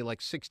cost me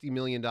like $60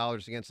 million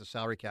against the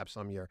salary cap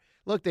some year?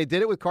 Look, they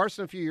did it with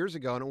Carson a few years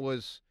ago, and it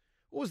was,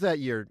 what was that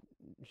year,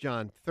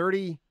 John?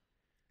 33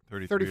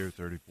 or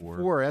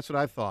 34. That's what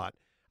I thought.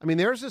 I mean,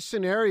 there's a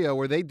scenario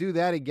where they do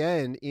that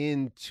again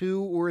in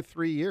 2 or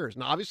 3 years.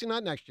 Now, obviously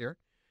not next year,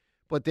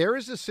 but there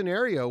is a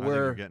scenario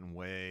where you're getting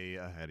way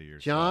ahead of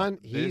yourself. John,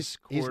 he's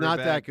not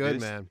that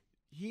good, man.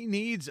 He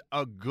needs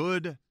a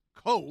good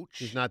coach.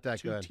 He's not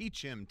that good. To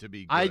teach him to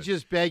be good. I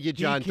just beg you,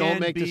 John,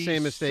 don't make the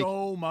same mistake.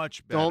 So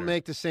much better. Don't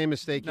make the same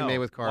mistake you made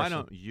with Carson. Why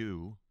don't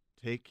you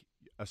take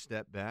a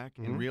step back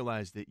and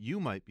realize that you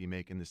might be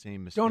making the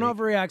same mistake? Don't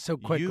overreact so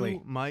quickly.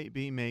 You might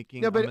be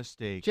making a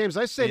mistake. James,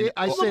 I said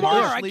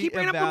Lamar. I keep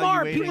bringing up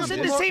Lamar. People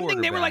said the same thing.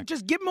 They were like,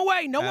 just give him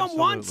away. No one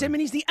wants him, and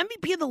he's the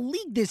MVP of the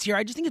league this year.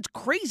 I just think it's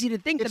crazy to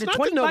think that a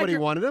 25-year... nobody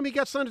wanted him. He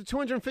got signed to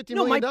 $250 million.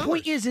 No, my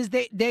point is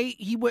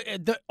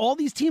all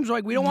these teams were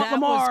like, we don't want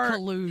Lamar. That was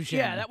collusion.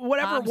 Yeah,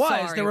 whatever it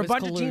was. There were a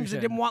bunch of teams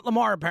that didn't want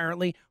Lamar,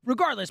 apparently.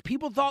 Regardless,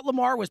 people thought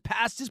Lamar was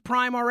past his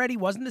prime already,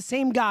 wasn't the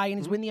same guy, and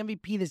he's winning the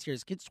MVP this year.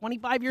 His kid's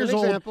 25 years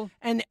old.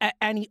 And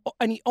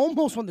he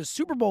almost won the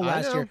Super Bowl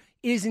last year.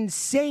 It is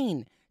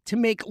insane to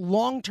make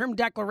long-term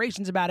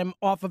declarations about him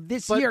off of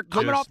this year,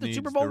 coming off the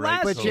Super Bowl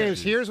last year. But,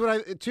 James, here's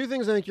two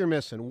things I think you're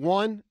missing.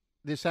 One,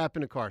 this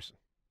happened to Carson.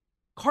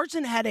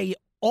 Carson had a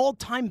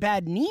all-time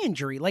bad knee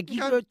injury. Like,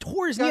 he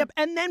tore his knee up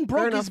and then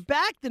broke his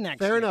back the next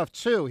year. Fair enough.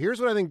 Two,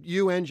 here's what I think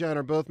you and John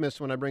are both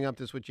missing when I bring up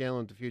this with Jalen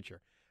in the future.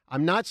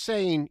 I'm not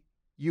saying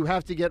you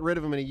have to get rid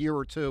of him in a year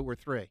or 2 or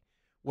 3.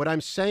 What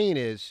I'm saying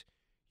is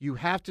you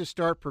have to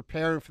start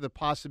preparing for the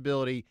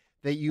possibility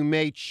that you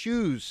may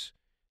choose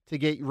to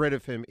get rid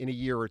of him in a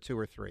year or 2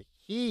 or 3.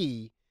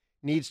 He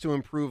needs to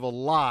improve a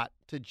lot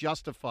to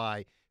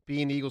justify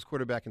being the Eagles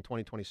quarterback in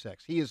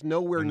 2026. He is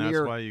nowhere near.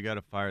 That's why you got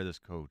to fire this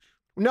coach.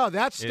 No,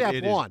 that's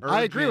step one.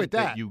 I agree with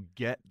that. You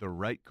get the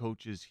right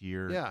coaches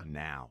here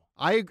now.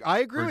 I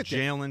agree with you.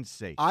 For Jalen's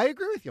sake. I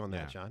agree with you on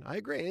that, John. I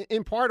agree.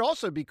 In part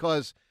also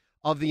because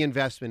of the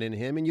investment in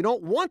him, and you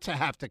don't want to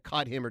have to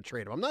cut him or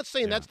trade him. I'm not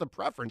saying that's the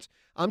preference.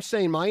 I'm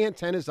saying my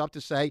antenna is up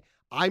to say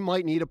I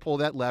might need to pull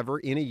that lever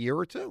in a year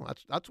or 2.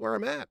 That's where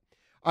I'm at.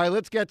 All right,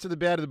 let's get to the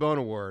Bad of the Bone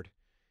Award,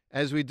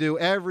 as we do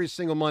every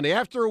single Monday.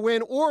 After a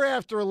win or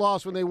after a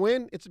loss, when they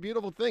win, it's a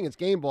beautiful thing. It's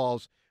game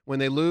balls. When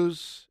they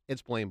lose,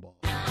 it's blame balls.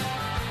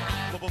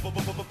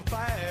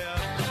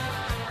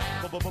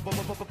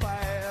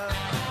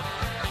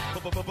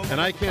 And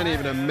I can't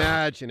even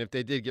imagine if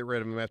they did get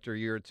rid of him after a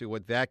year or 2,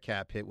 what that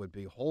cap hit would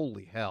be.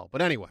 Holy hell.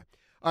 But anyway.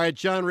 All right,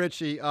 John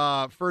Ritchie,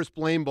 first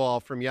blame ball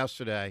from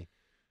yesterday.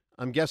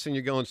 I'm guessing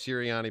you're going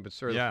Sirianni, but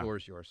sir, the floor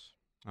is yours.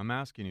 I'm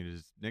asking you,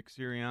 does Nick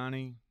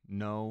Sirianni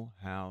know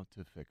how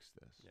to fix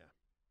this? Yeah.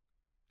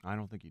 I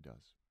don't think he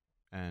does.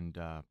 And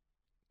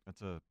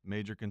that's a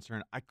major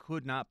concern. I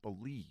could not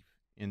believe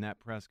in that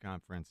press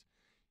conference.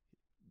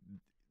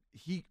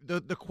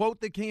 The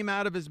quote that came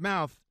out of his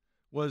mouth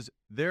was,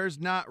 there's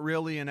not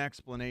really an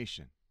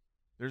explanation.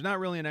 There's not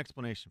really an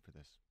explanation for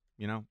this.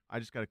 You know, I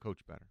just got to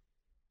coach better.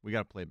 We got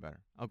to play better.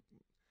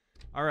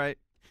 All right.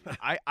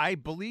 I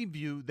believe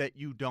you that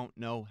you don't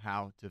know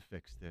how to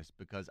fix this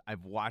because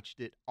I've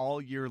watched it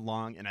all year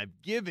long and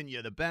I've given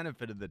you the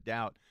benefit of the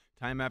doubt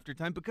time after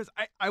time because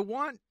I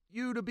want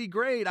you to be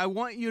great. I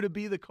want you to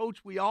be the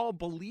coach we all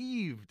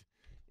believed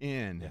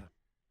in. Yeah.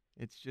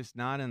 It's just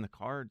not in the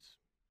cards.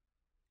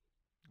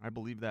 I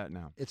believe that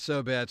now. It's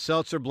so bad.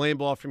 Seltzer, blame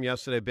ball from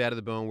yesterday, Bad of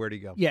the Bone. Where'd he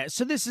go? Yeah,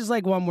 so this is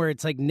like one where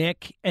it's like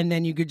Nick, and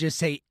then you could just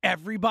say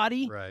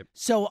everybody. Right.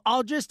 So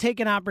I'll just take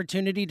an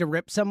opportunity to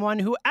rip someone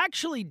who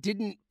actually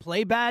didn't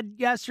play bad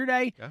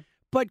yesterday. Okay.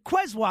 But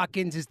Quez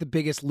Watkins is the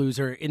biggest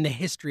loser in the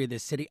history of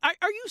this city. Are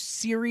you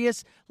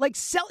serious? Like,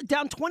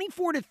 down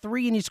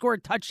 24-3 and you score a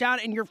touchdown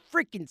and you're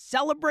freaking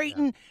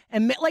celebrating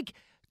and like.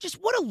 Just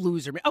what a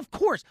loser, man. Of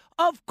course,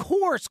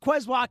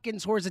 Quez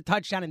Watkins scores a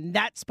touchdown in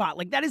that spot.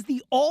 Like, that is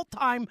the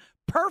all-time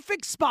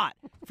perfect spot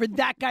for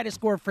that guy to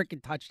score a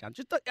freaking touchdown.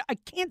 I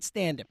can't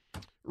stand him.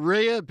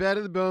 Rhea, Bad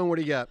of the Bone, what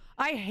do you got?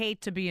 I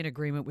hate to be in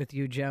agreement with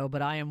you, Joe,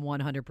 but I am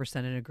 100%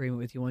 in agreement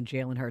with you on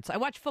Jalen Hurts. I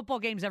watch football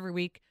games every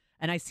week,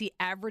 and I see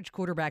average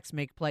quarterbacks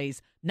make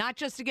plays, not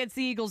just against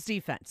the Eagles'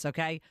 defense,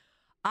 okay?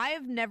 I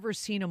have never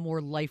seen a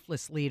more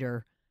lifeless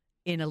leader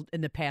in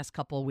the past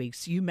couple of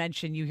weeks. You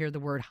mentioned, you hear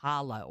the word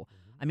hollow.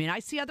 I mean, I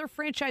see other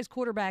franchise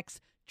quarterbacks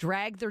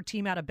drag their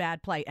team out of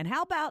bad play. And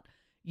how about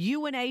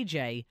you and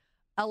AJ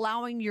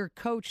allowing your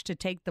coach to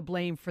take the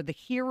blame for the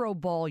hero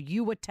ball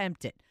you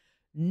attempted?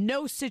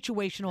 No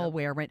situational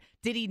awareness.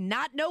 Did he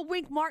not know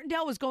Wink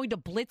Martindale was going to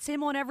blitz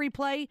him on every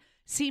play?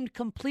 Seemed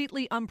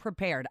completely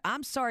unprepared.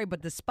 I'm sorry,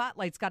 but the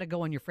spotlight's got to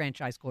go on your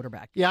franchise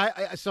quarterback. Yeah,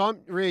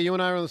 Rhea, you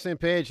and I are on the same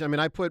page. I mean,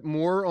 I put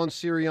more on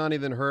Sirianni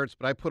than Hurts,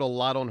 but I put a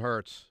lot on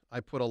Hurts.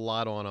 I put a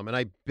lot on him. And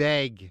I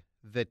beg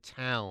the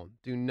town,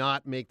 do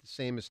not make the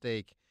same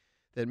mistake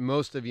that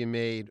most of you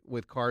made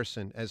with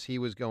Carson as he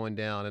was going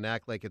down and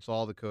act like it's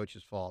all the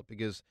coach's fault,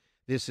 because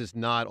this is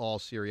not all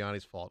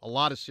Sirianni's fault. A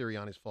lot of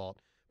Sirianni's fault,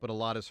 but a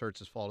lot is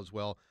Hurts' fault as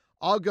well.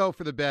 I'll go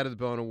for the Bat of the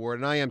Bone Award,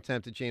 and I am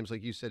tempted, James,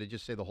 like you said, to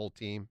just say the whole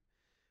team.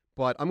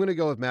 But I'm going to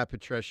go with Matt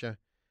Patricia.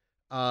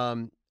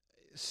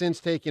 Since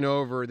taking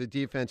over, the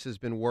defense has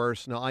been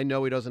worse. Now, I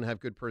know he doesn't have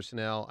good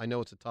personnel. I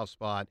know it's a tough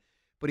spot.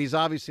 But he's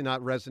obviously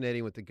not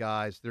resonating with the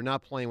guys. They're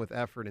not playing with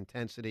effort,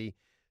 intensity.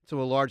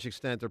 To a large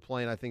extent, they're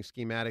playing, I think,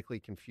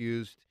 schematically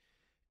confused.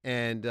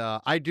 And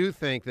I do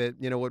think that,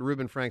 what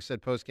Reuben Frank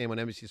said post-game on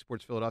NBC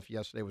Sports Philadelphia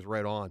yesterday was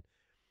right on.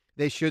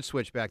 They should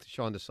switch back to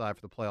Sean Desai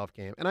for the playoff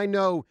game. And I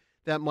know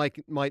that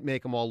might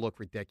make them all look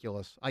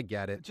ridiculous. I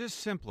get it. Just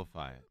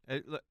simplify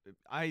it.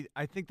 I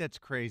think that's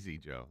crazy,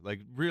 Joe. Like,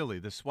 really,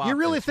 the swap. You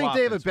really think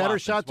they have a better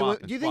shot to win?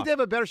 Do you think they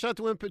have a better shot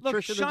to win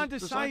Patricia? Look, Sean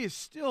Desai is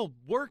still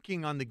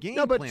working on the game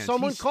plan. No, but plans.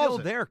 someone He's calls still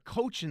it. there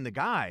coaching the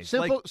guys.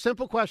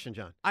 Simple question,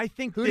 John. I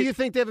think Who do you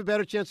think they have a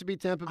better chance to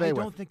beat Tampa Bay with?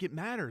 I don't think it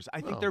matters.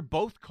 I think they're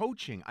both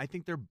coaching. I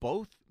think they're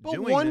both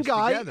doing But one this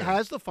guy together.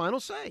 has the final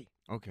say.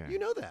 Okay. You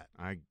know that.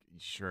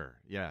 Sure.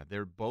 Yeah,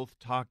 they're both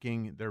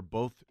talking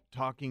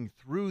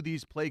through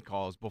these play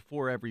calls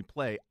before every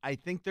play. I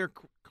think they're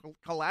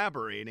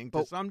collaborating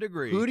to some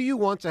degree. Who do you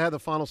want to have the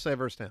final say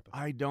versus Tampa?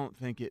 I don't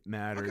think it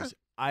matters.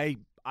 Okay.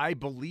 I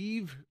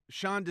believe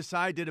Sean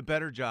Desai did a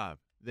better job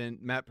than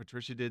Matt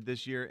Patricia did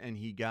this year, and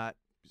he got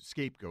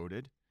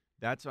scapegoated.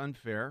 That's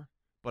unfair,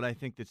 but I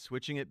think that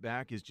switching it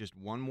back is just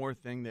one more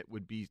thing that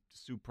would be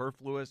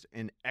superfluous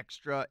and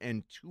extra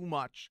and too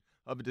much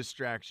of a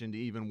distraction to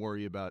even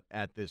worry about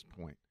at this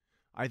point.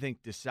 I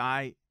think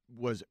Desai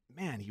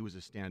he was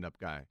a stand-up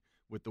guy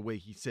with the way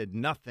he said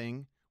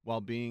nothing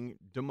while being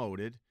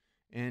demoted,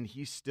 and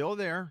he's still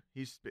there.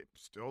 He's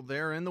still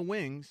there in the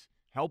wings,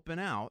 helping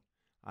out.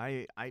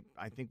 I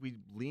think we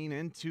lean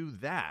into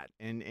that,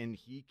 and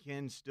he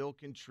can still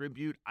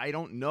contribute. I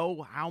don't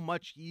know how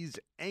much he's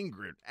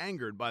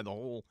angered by the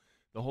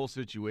whole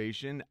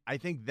situation. I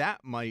think that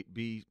might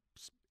be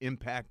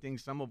impacting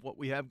some of what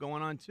we have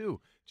going on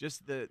too.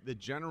 Just the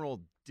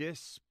general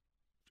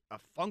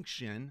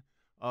dysfunction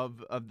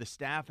of the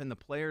staff and the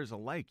players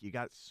alike. You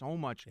got so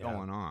much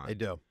going on. They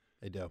do.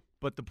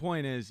 But the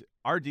point is,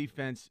 our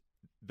defense,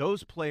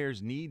 those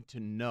players need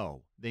to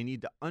know. They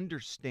need to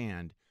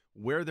understand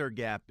where their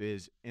gap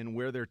is and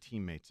where their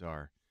teammates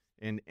are.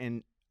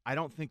 And I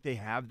don't think they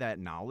have that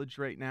knowledge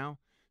right now.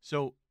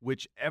 So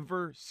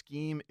whichever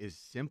scheme is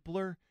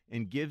simpler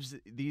and gives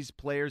these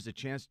players a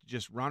chance to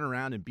just run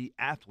around and be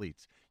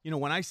athletes.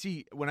 When I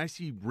see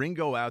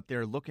Ringo out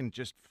there looking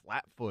just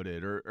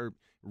flat-footed or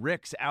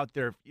Rick's out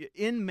there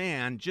in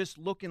man just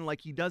looking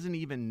like he doesn't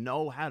even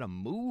know how to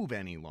move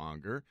any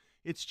longer,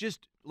 it's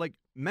just like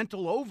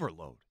mental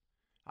overload.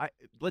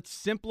 Let's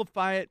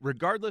simplify it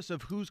regardless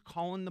of who's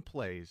calling the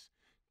plays.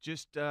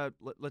 Just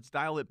let's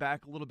dial it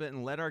back a little bit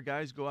and let our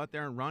guys go out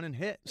there and run and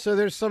hit. So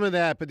there's some of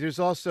that, but there's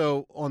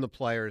also on the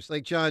players.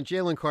 Like, John,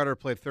 Jalen Carter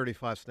played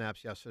 35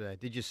 snaps yesterday.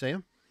 Did you see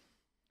him?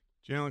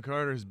 Jalen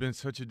Carter has been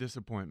such a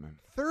disappointment.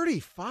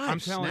 35 I'm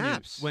telling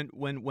snaps. you,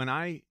 when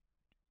I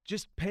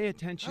just pay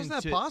attention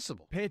How's that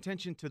possible? Pay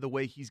attention to the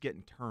way he's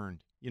getting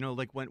turned.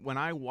 Like when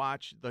I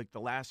watch like the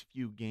last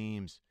few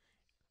games,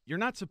 you're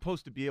not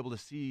supposed to be able to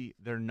see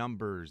their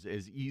numbers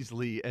as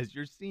easily as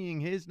you're seeing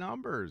his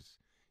numbers.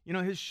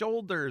 His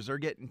shoulders are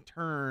getting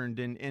turned,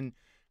 and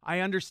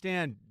I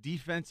understand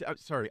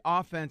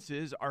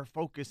offenses are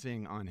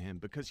focusing on him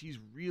because he's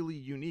really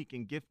unique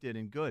and gifted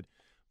and good.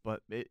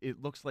 But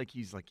it looks like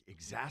he's like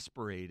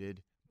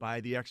exasperated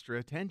by the extra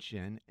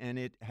attention, and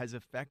it has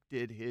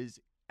affected his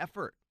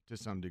effort to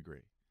some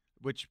degree,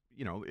 which,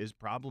 is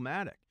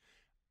problematic.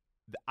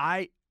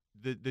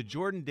 The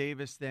Jordan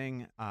Davis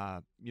thing,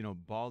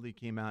 Baldy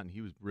came out and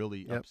he was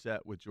really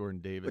upset with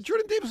Jordan Davis. But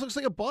Jordan Davis looks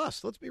like a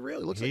bust. Let's be real.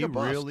 He looks like a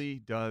bust. He really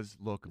does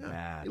look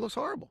bad. He looks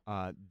horrible.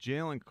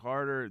 Jalen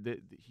Carter,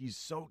 he's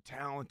so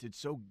talented,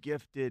 so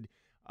gifted.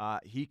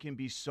 He can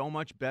be so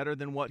much better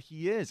than what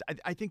he is.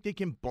 I think they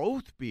can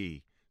both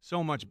be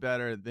so much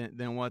better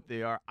than what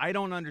they are. I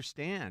don't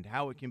understand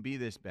how it can be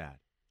this bad.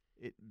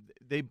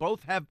 They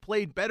both have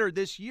played better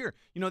this year.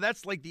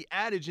 That's like the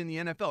adage in the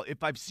NFL.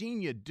 If I've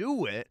seen you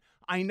do it,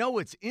 I know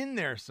it's in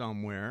there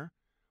somewhere.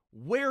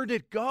 Where'd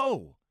it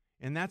go?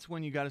 And that's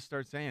when you got to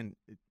start saying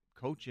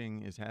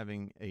coaching is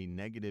having a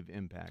negative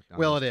impact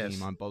on this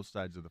team on both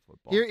sides of the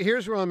football.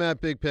 Here's where I'm at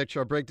big picture.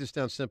 I'll break this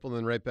down simple and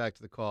then right back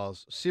to the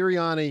calls.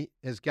 Sirianni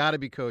has got to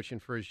be coaching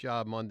for his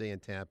job Monday in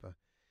Tampa.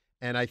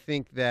 And I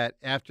think that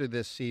after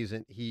this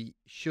season, he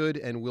should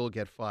and will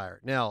get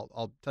fired. Now,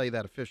 I'll tell you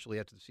that officially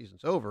after the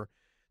season's over,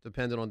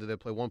 depending on do they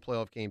play one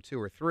playoff game, 2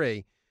 or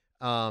 3.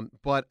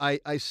 But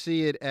I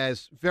see it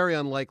as very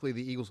unlikely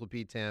the Eagles will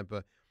beat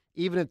Tampa.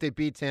 Even if they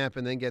beat Tampa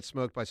and then get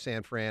smoked by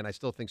San Fran, I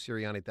still think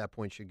Sirianni at that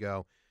point should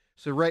go.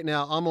 So right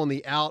now, I'm on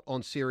the out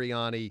on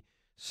Sirianni,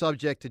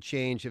 subject to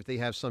change if they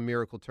have some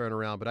miracle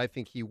turnaround. But I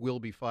think he will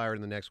be fired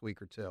in the next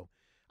week or 2.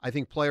 I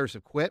think players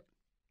have quit.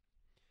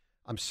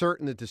 I'm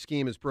certain that the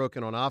scheme is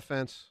broken on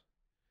offense.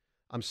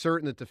 I'm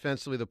certain that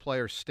defensively the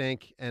players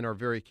stink and are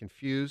very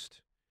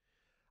confused.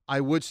 I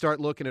would start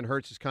looking at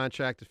Hurts'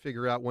 contract to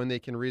figure out when they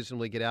can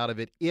reasonably get out of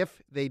it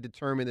if they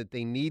determine that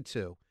they need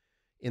to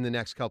in the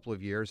next couple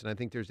of years, and I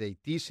think there's a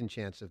decent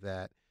chance of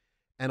that.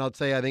 And I'll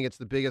tell you, I think it's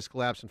the biggest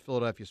collapse in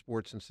Philadelphia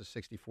sports since the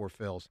 64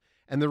 Phils.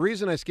 And the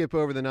reason I skip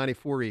over the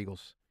 94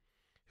 Eagles,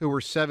 who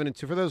were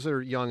 7-2, for those that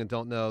are young and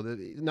don't know,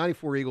 the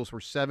 94 Eagles were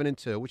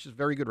 7-2, which is a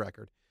very good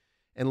record,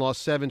 and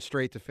lost 7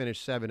 straight to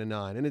finish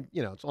 7-9. And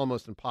it's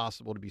almost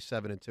impossible to be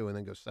 7-2 and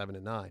then go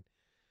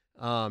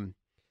 7-9.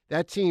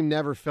 That team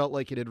never felt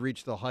like it had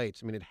reached the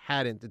heights. I mean, it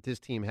hadn't. That this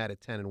team had at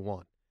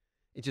 10-1.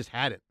 It just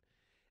hadn't.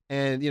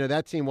 And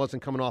that team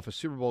wasn't coming off a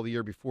Super Bowl the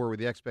year before, where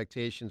the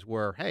expectations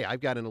were, hey, I've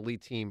got an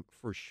elite team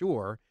for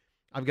sure.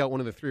 I've got one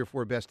of the 3 or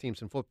 4 best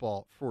teams in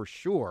football for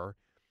sure.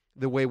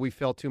 The way we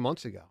felt 2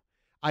 months ago.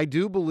 I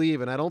do believe,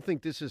 and I don't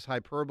think this is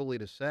hyperbole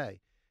to say,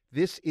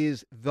 this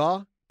is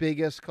the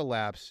biggest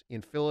collapse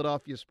in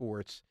Philadelphia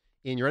sports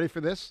in, you ready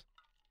for this?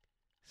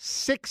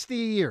 60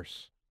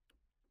 years.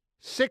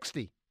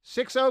 60.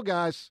 6-0,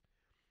 guys.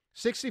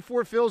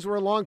 64 Phils were a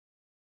long.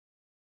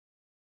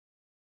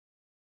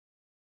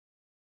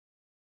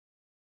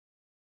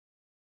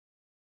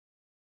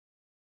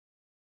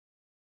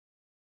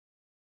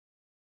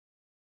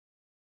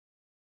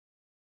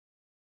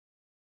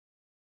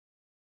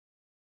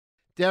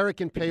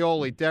 Derek and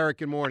Paoli. Derek,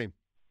 good morning.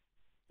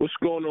 What's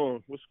going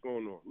on?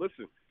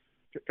 Listen,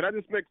 can I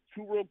just make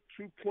two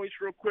points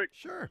real quick?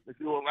 Sure. If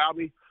you'll allow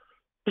me.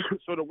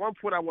 So the one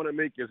point I want to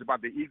make is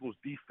about the Eagles'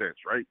 defense,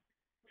 right?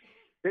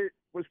 It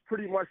was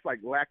pretty much like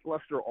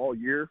lackluster all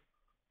year,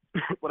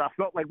 but I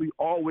felt like we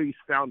always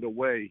found a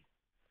way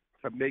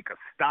to make a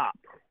stop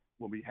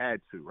when we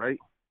had to, right?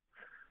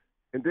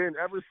 And then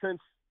ever since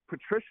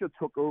Patricia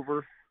took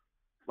over,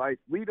 like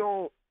we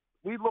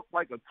look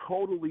like a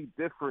totally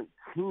different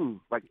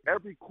team. Like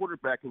every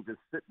quarterback can just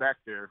sit back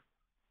there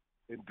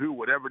and do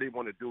whatever they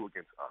want to do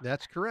against us.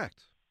 That's correct.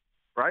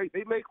 Right?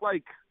 They make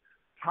like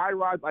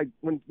Tyrod, like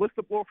what's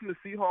the ball from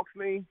the Seahawks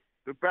name?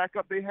 The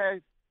backup they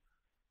had?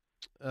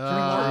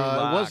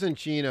 It wasn't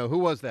Gino. Who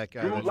was that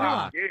guy? Drew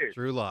Lock. Yeah.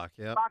 Drew Lock,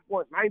 yeah. Lock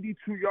went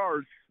 92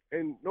 yards,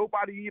 and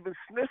nobody even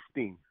sniffed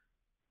him.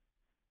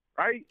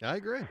 Right? I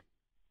agree.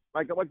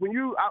 Like when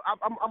you,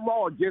 I'm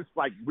all against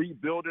like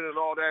rebuilding and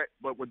all that,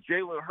 but with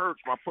Jalen Hurts,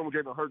 my point with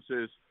Jalen Hurts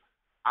is,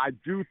 I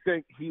do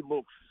think he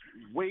looks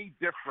way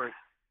different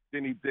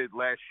than he did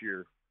last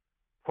year.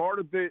 Part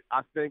of it,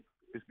 I think,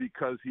 is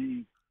because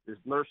he is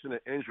nursing an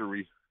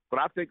injury, but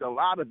I think a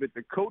lot of it,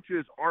 the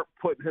coaches aren't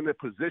putting him in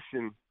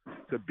position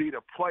to be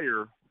the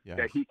player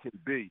that he can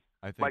be.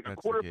 I think like a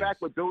quarterback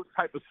with those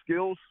type of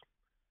skills,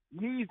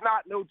 he's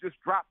not just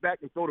drop back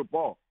and throw the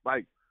ball.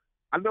 Like,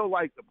 I know,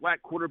 like, the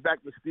black quarterback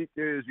mystique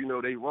is,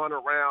 they run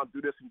around,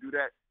 do this and do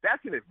that.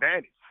 that's an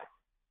advantage,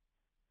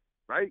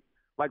 right?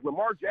 Like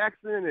Lamar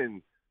Jackson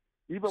and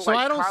even so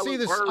like I don't Kyler see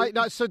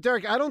this. So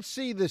Derek, I don't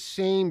see the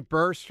same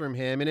burst from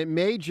him, and it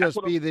may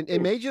just be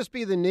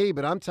the knee.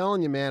 But I'm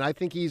telling you, man, I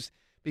think he's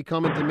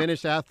become a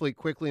diminished athlete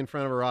quickly in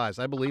front of our eyes.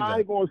 I believe that.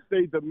 I'm going to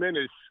say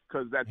diminished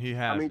because that's. He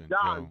hasn't. I mean,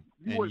 John,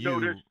 Joe. you would know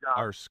this, John.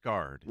 Are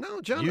scarred.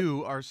 No, John.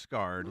 You are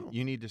scarred. No.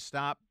 You need to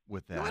stop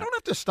with that. No, I don't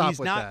have to stop He's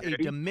with that. He's not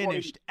a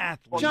diminished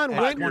athlete.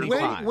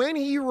 John, when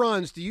he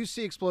runs, do you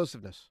see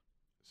explosiveness?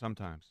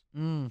 Sometimes.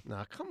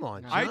 Nah, come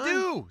on, John. I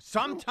do.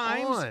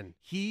 Sometimes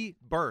he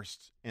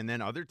bursts, and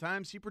then other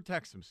times he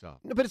protects himself.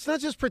 No, but it's not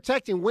just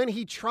protecting. When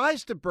he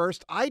tries to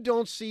burst, I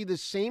don't see the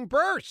same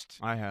burst.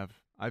 I have.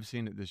 I've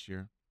seen it this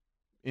year.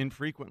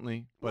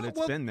 Infrequently, but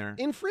it's been there.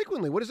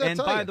 Infrequently? What does that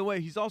tell you? And by the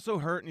way, he's also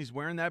hurt, and he's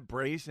wearing that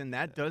brace, and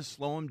that does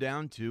slow him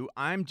down, too.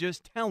 I'm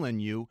just telling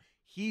you,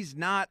 he's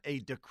not a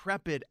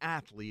decrepit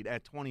athlete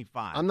at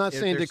 25. I'm not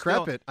saying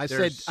decrepit. I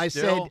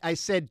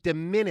said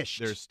diminished.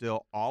 There's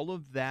still all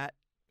of that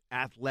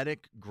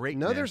athletic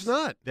greatness. No, there's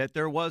not. That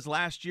there was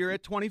last year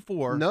at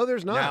 24. No,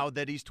 there's not. Now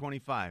that he's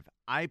 25.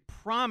 I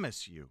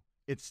promise you,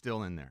 it's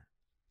still in there.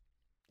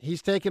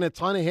 He's taken a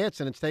ton of hits,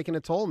 and it's taken a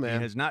toll,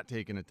 man. He has not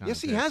taken a ton of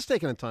hits. Yes, he has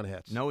taken a ton of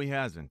hits. No, he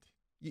hasn't.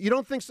 You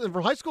don't think so?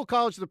 From high school,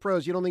 college to the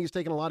pros, you don't think he's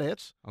taken a lot of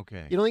hits?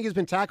 Okay. You don't think he's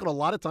been tackled a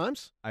lot of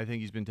times? I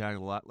think he's been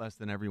tackled a lot less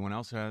than everyone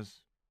else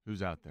has.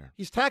 Who's out there?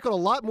 He's tackled a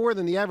lot more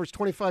than the average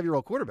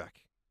 25-year-old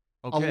quarterback.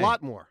 Okay. A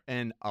lot more.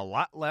 And a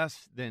lot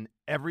less than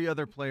every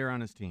other player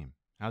on his team.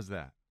 How's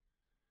that?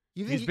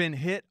 He's been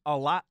hit a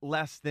lot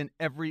less than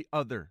every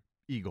other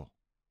Eagle.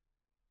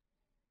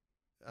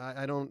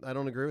 I don't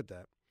agree with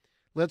that.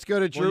 Let's go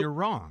to Drew. Well, you're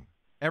wrong.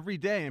 every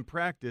day in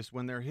practice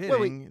when they're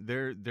hitting,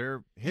 they're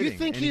hitting. You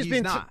think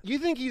you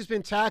think he's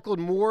been tackled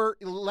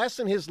less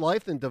in his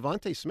life than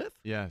Devontae Smith?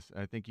 Yes,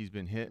 I think he's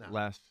been hit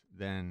less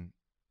than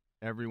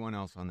everyone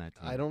else on that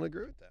team. I don't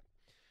agree with that.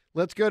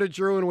 Let's go to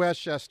Drew in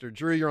Westchester.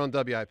 Drew, you're on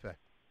WIP.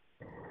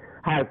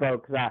 Hi,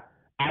 folks. I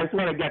just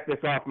want to get this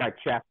off my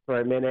chest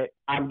for a minute.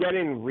 I'm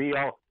getting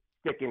real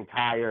sick and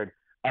tired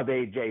of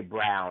A.J.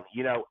 Brown.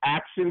 You know,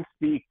 actions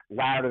speak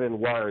louder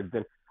than words.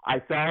 And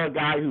I saw a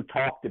guy who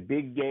talked a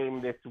big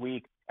game this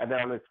week, and then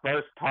on his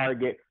first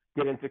target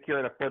didn't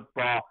secure the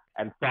football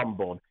and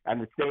fumbled.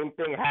 And the same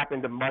thing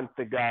happened a month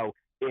ago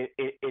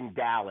in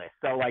Dallas.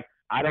 So, like,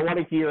 I don't want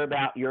to hear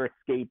about your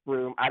escape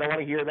room. I don't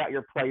want to hear about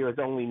your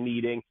players-only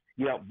meeting.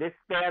 You know, this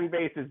fan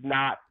base is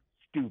not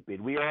stupid.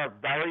 We are a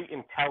very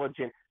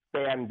intelligent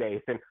fan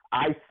base. And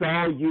I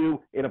saw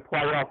you in a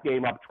playoff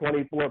game up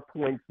 24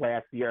 points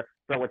last year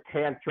throw a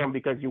tantrum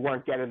because you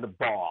weren't getting the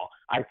ball.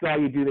 I saw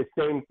you do the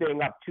same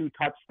thing up 2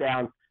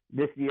 touchdowns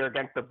this year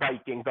against the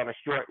Vikings on a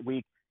short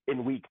week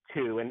in week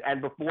 2.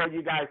 And before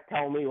you guys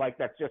tell me, like,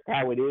 that's just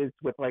how it is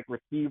with, like,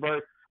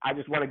 receivers, I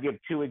just want to give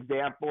 2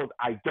 examples.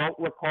 I don't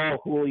recall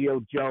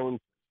Julio Jones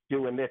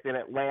doing this in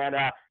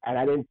Atlanta, and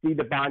I didn't see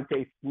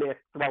Devontae Smith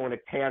throwing a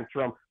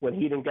tantrum when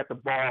he didn't get the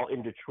ball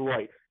in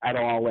Detroit at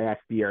all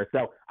last year.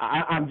 So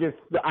I'm just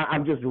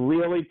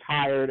really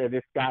tired of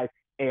this guy's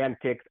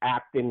antics,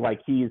 acting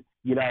like he's,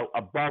 you know,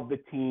 above the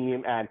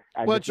team and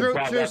well, just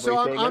above everything. So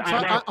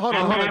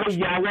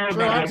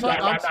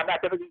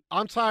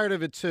I'm tired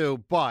of it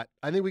too, but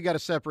I think we got to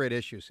separate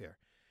issues here.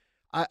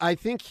 I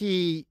think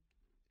it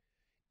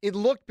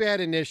looked bad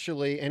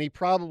initially, and he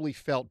probably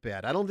felt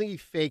bad. I don't think he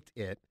faked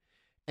it.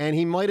 And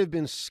he might have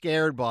been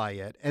scared by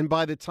it. And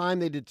by the time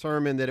they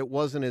determined that it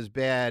wasn't as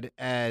bad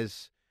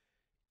as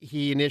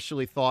he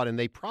initially thought, and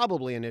they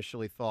probably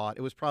initially thought,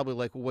 it was probably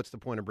like, well, what's the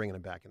point of bringing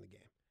him back in the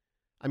game?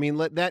 I mean,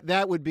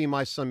 that would be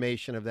my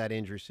summation of that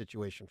injury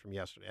situation from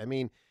yesterday. I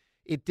mean,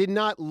 it did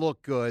not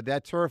look good.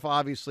 That turf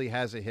obviously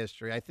has a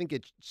history. I think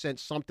it sent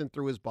something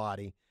through his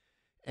body.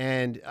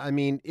 And, I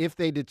mean, if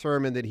they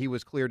determined that he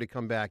was clear to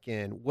come back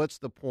in, what's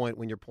the point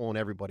when you're pulling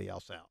everybody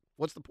else out?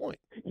 What's the point?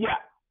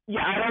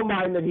 Yeah, I don't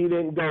mind that he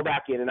didn't go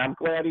back in, and I'm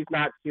glad he's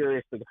not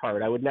seriously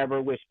hurt. I would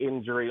never wish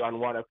injury on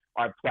one of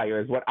our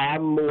players. What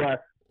I'm more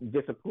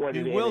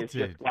disappointed in is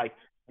just like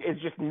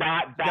it's just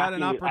not backing got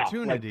an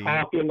opportunity. It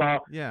up.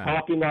 Like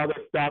talking all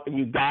this stuff, and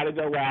you got to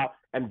go out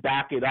and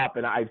back it up.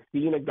 And I've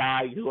seen a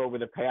guy who over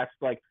the past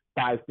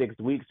 5-6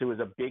 weeks who was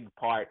a big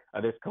part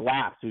of this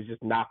collapse, who's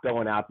just not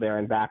going out there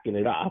and backing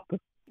it up.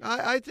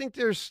 I think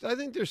there's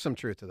some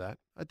truth to that.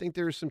 I think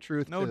there's some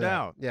truth to that. No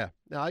doubt. Yeah,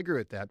 no, I agree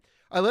with that.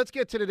 All right, let's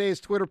get to today's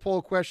Twitter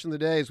poll question of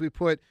the day as we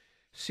put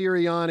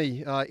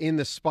Sirianni in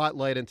the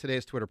spotlight in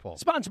today's Twitter poll.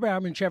 Sponsored by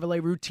Armin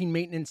Chevrolet. Routine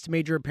maintenance to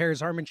major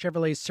repairs. Armin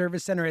Chevrolet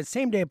Service Center has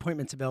same-day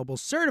appointments available.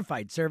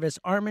 Certified service.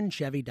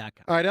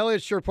 ArminChevy.com. All right,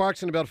 Elliot Shore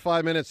Parks in about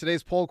 5 minutes.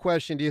 Today's poll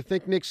question, do you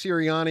think Nick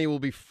Sirianni will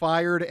be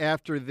fired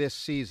after this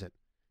season?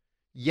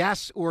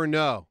 Yes or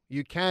no?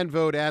 You can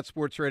vote at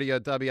Sports Radio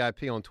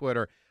WIP on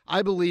Twitter.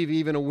 I believe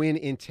even a win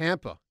in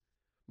Tampa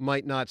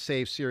might not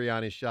save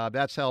Sirianni's job.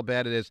 That's how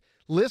bad it is.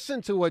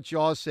 Listen to what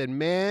Jaws said.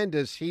 Man,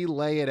 does he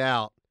lay it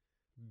out.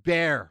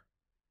 Bare.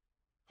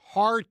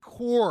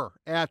 Hardcore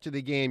after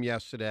the game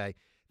yesterday.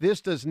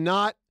 This does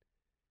not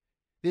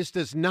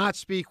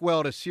speak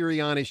well to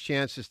Sirianni's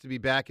chances to be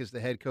back as the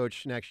head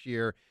coach next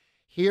year.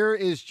 Here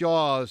is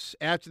Jaws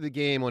after the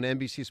game on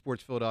NBC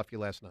Sports Philadelphia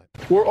last night.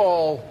 We're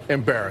all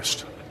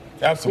embarrassed.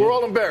 Absolutely. We're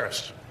all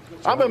embarrassed.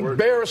 I'm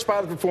embarrassed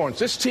by the performance.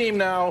 This team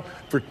now,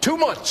 for 2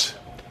 months,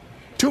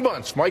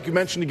 Mike, you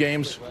mentioned the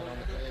games,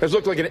 has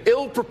looked like an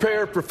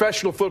ill-prepared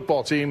professional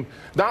football team,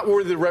 not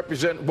worthy to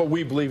represent what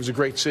we believe is a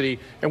great city,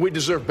 and we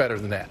deserve better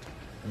than that.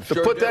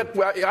 To put that,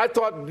 I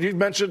thought you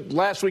mentioned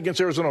last week against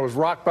Arizona was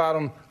rock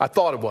bottom. I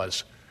thought it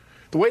was.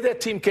 The way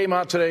that team came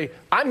out today,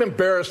 I'm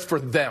embarrassed for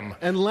them.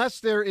 Unless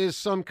there is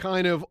some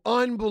kind of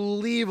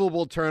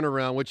unbelievable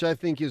turnaround, which I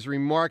think is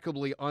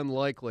remarkably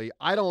unlikely,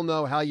 I don't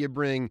know how you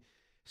bring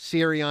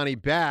Sirianni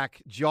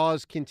back.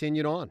 Jaws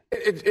continued on.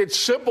 It's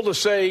simple to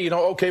say,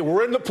 okay,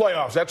 we're in the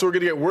playoffs. That's what we're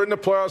going to get. We're in the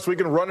playoffs. We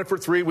can run it for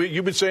 3.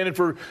 You've been saying it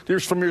from your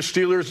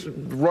Steelers,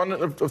 run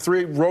of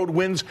 3 road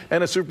wins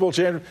and a Super Bowl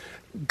champion.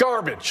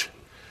 Garbage.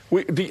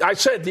 I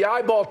said the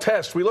eyeball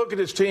test. We look at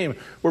this team.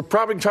 We're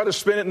probably trying to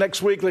spin it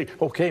next week. Like,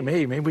 okay,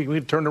 maybe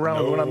we turn around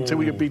and win until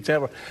we can beat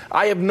Tampa.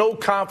 I have no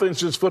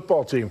confidence in this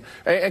football team.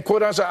 And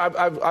quite honestly,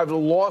 I've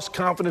lost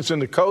confidence in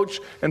the coach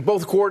and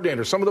both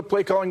coordinators. Some of the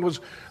play calling was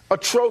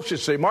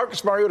atrocious.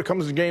 Marcus Mariota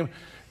comes in the game.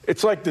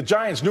 It's like the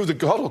Giants knew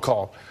the huddle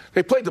call.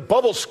 They played the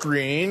bubble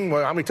screen.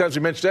 Well, how many times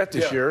we mentioned that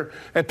this year?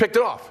 And picked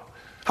it off.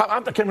 I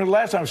can't remember the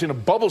last time I've seen a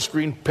bubble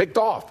screen picked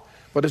off.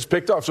 But it's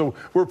picked off. So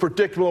we're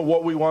predictable in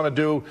what we want to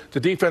do. The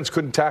defense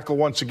couldn't tackle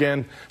once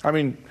again. I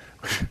mean,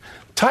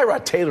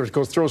 Tyrod Taylor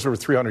throws over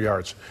 300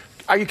 yards.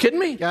 Are you kidding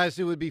me? Guys,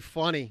 it would be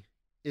funny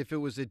if it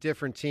was a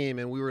different team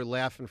and we were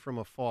laughing from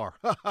afar.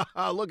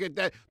 Look at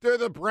that. They're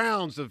the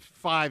Browns of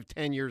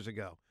 5-10 years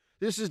ago.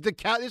 This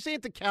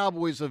ain't the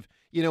Cowboys of,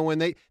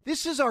 when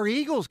this is our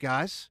Eagles,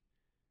 guys.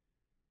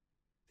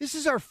 This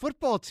is our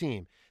football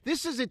team.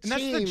 This is a team.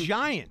 And that's the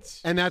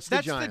Giants. And that's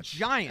the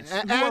Giants.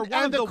 And, who are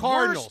one of the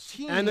Cardinals. Worst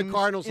teams and the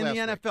Cardinals in the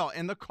last NFL. week.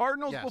 And the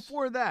Cardinals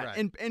before that.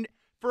 Right. And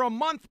for a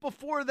month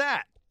before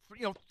that,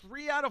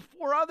 3 out of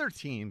 4 other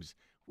teams.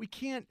 We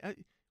can't.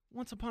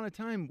 Once upon a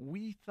time,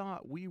 we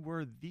thought we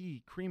were the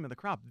cream of the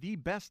crop, the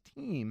best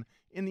team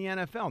in the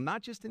NFL,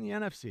 not just in the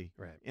NFC,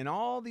 right? In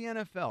all the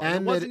NFL, and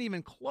it wasn't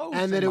even close.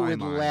 And that it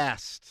would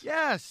last.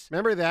 Yes,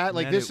 remember that?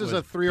 Like this is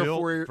a 3 or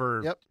 4 year.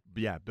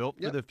 Built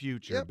for the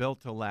future,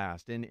 built to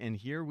last. And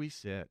here we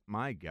sit.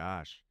 My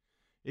gosh,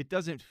 it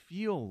doesn't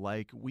feel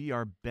like we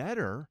are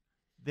better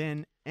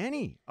than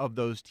any of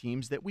those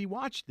teams that we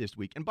watched this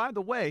week. And by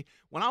the way,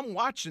 when I'm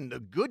watching the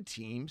good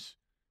teams,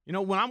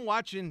 when I'm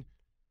watching,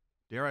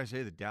 dare I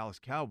say, the Dallas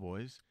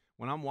Cowboys,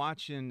 when I'm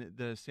watching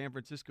the San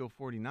Francisco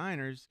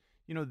 49ers,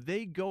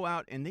 they go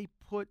out and they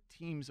put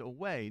teams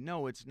away.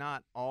 No, it's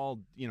not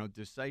all,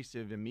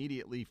 decisive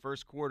immediately.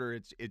 First quarter,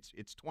 it's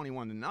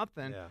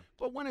 21-0. Yeah.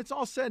 But when it's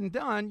all said and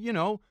done,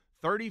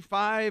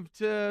 35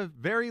 to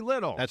very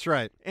little. That's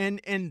right.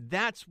 And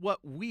that's what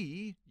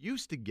we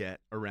used to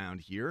get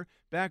around here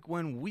back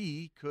when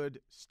we could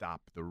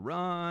stop the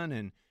run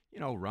and,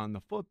 run the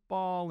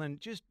football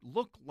and just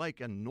look like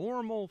a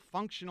normal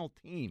functional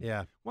team.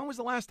 Yeah. When was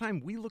the last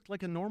time we looked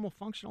like a normal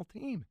functional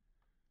team?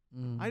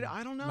 I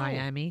don't know.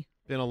 Miami.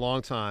 Been a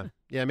long time.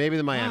 Yeah, maybe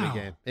the Miami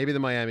game. Maybe the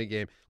Miami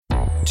game.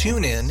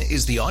 TuneIn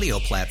is the audio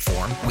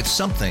platform with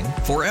something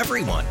for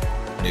everyone.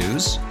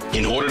 News.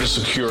 In order to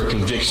secure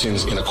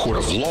convictions in a court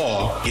of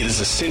law, it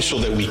is essential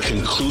that we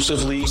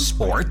conclusively.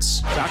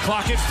 Sports. Shot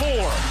clock at 4.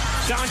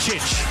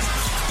 Doncic.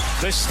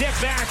 The step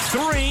back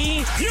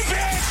 3. You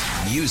bet.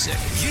 Music.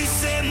 You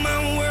set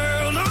my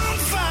world on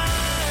fire.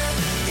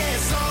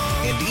 Yes,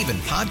 and even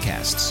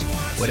podcasts.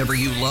 Whatever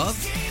you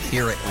love,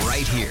 hear it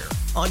right here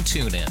on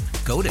TuneIn.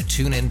 Go to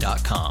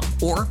TuneIn.com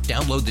or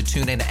download the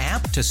TuneIn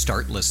app to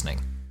start listening.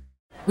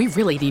 We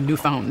really need new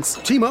phones.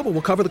 T-Mobile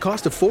will cover the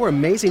cost of 4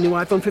 amazing new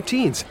iPhone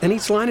 15s, and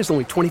each line is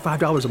only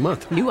 $25 a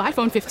month. New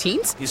iPhone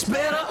 15s? It's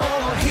better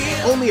over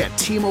here. Only at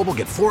T-Mobile,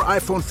 get 4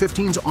 iPhone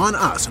 15s on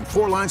us and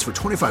 4 lines for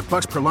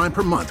 $25 per line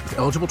per month with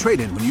eligible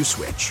trade-in when you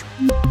switch.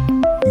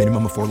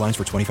 Minimum of 4 lines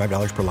for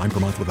 $25 per line per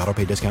month with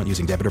autopay discount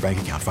using debit or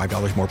bank account.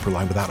 $5 more per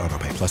line without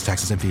autopay, plus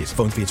taxes and fees.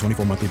 Phone fee at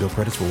 24 monthly bill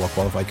credits for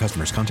well-qualified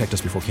customers. Contact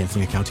us before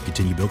canceling account to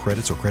continue bill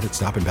credits or credit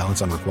stop and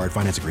balance on required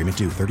finance agreement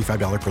due.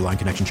 $35 per line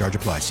connection charge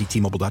applies. See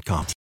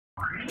T-Mobile.com.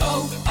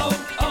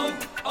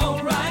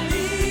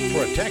 O'Reilly.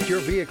 Protect your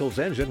vehicle's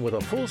engine with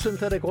a full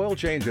synthetic oil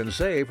change and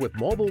save with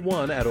Mobile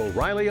One at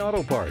O'Reilly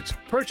Auto Parts.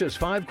 Purchase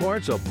 5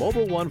 quarts of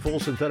Mobile One full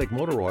synthetic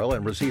motor oil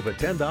and receive a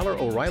 $10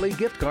 O'Reilly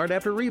gift card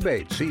after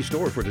rebate. See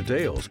store for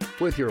details.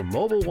 With your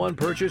Mobile One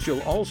purchase,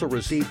 you'll also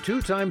receive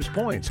 2 times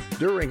points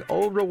during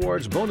O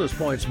Rewards Bonus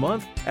Points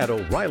Month at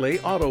O'Reilly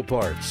Auto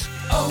Parts.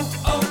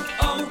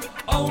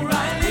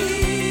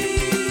 O'Reilly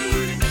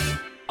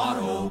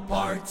Auto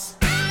Parts.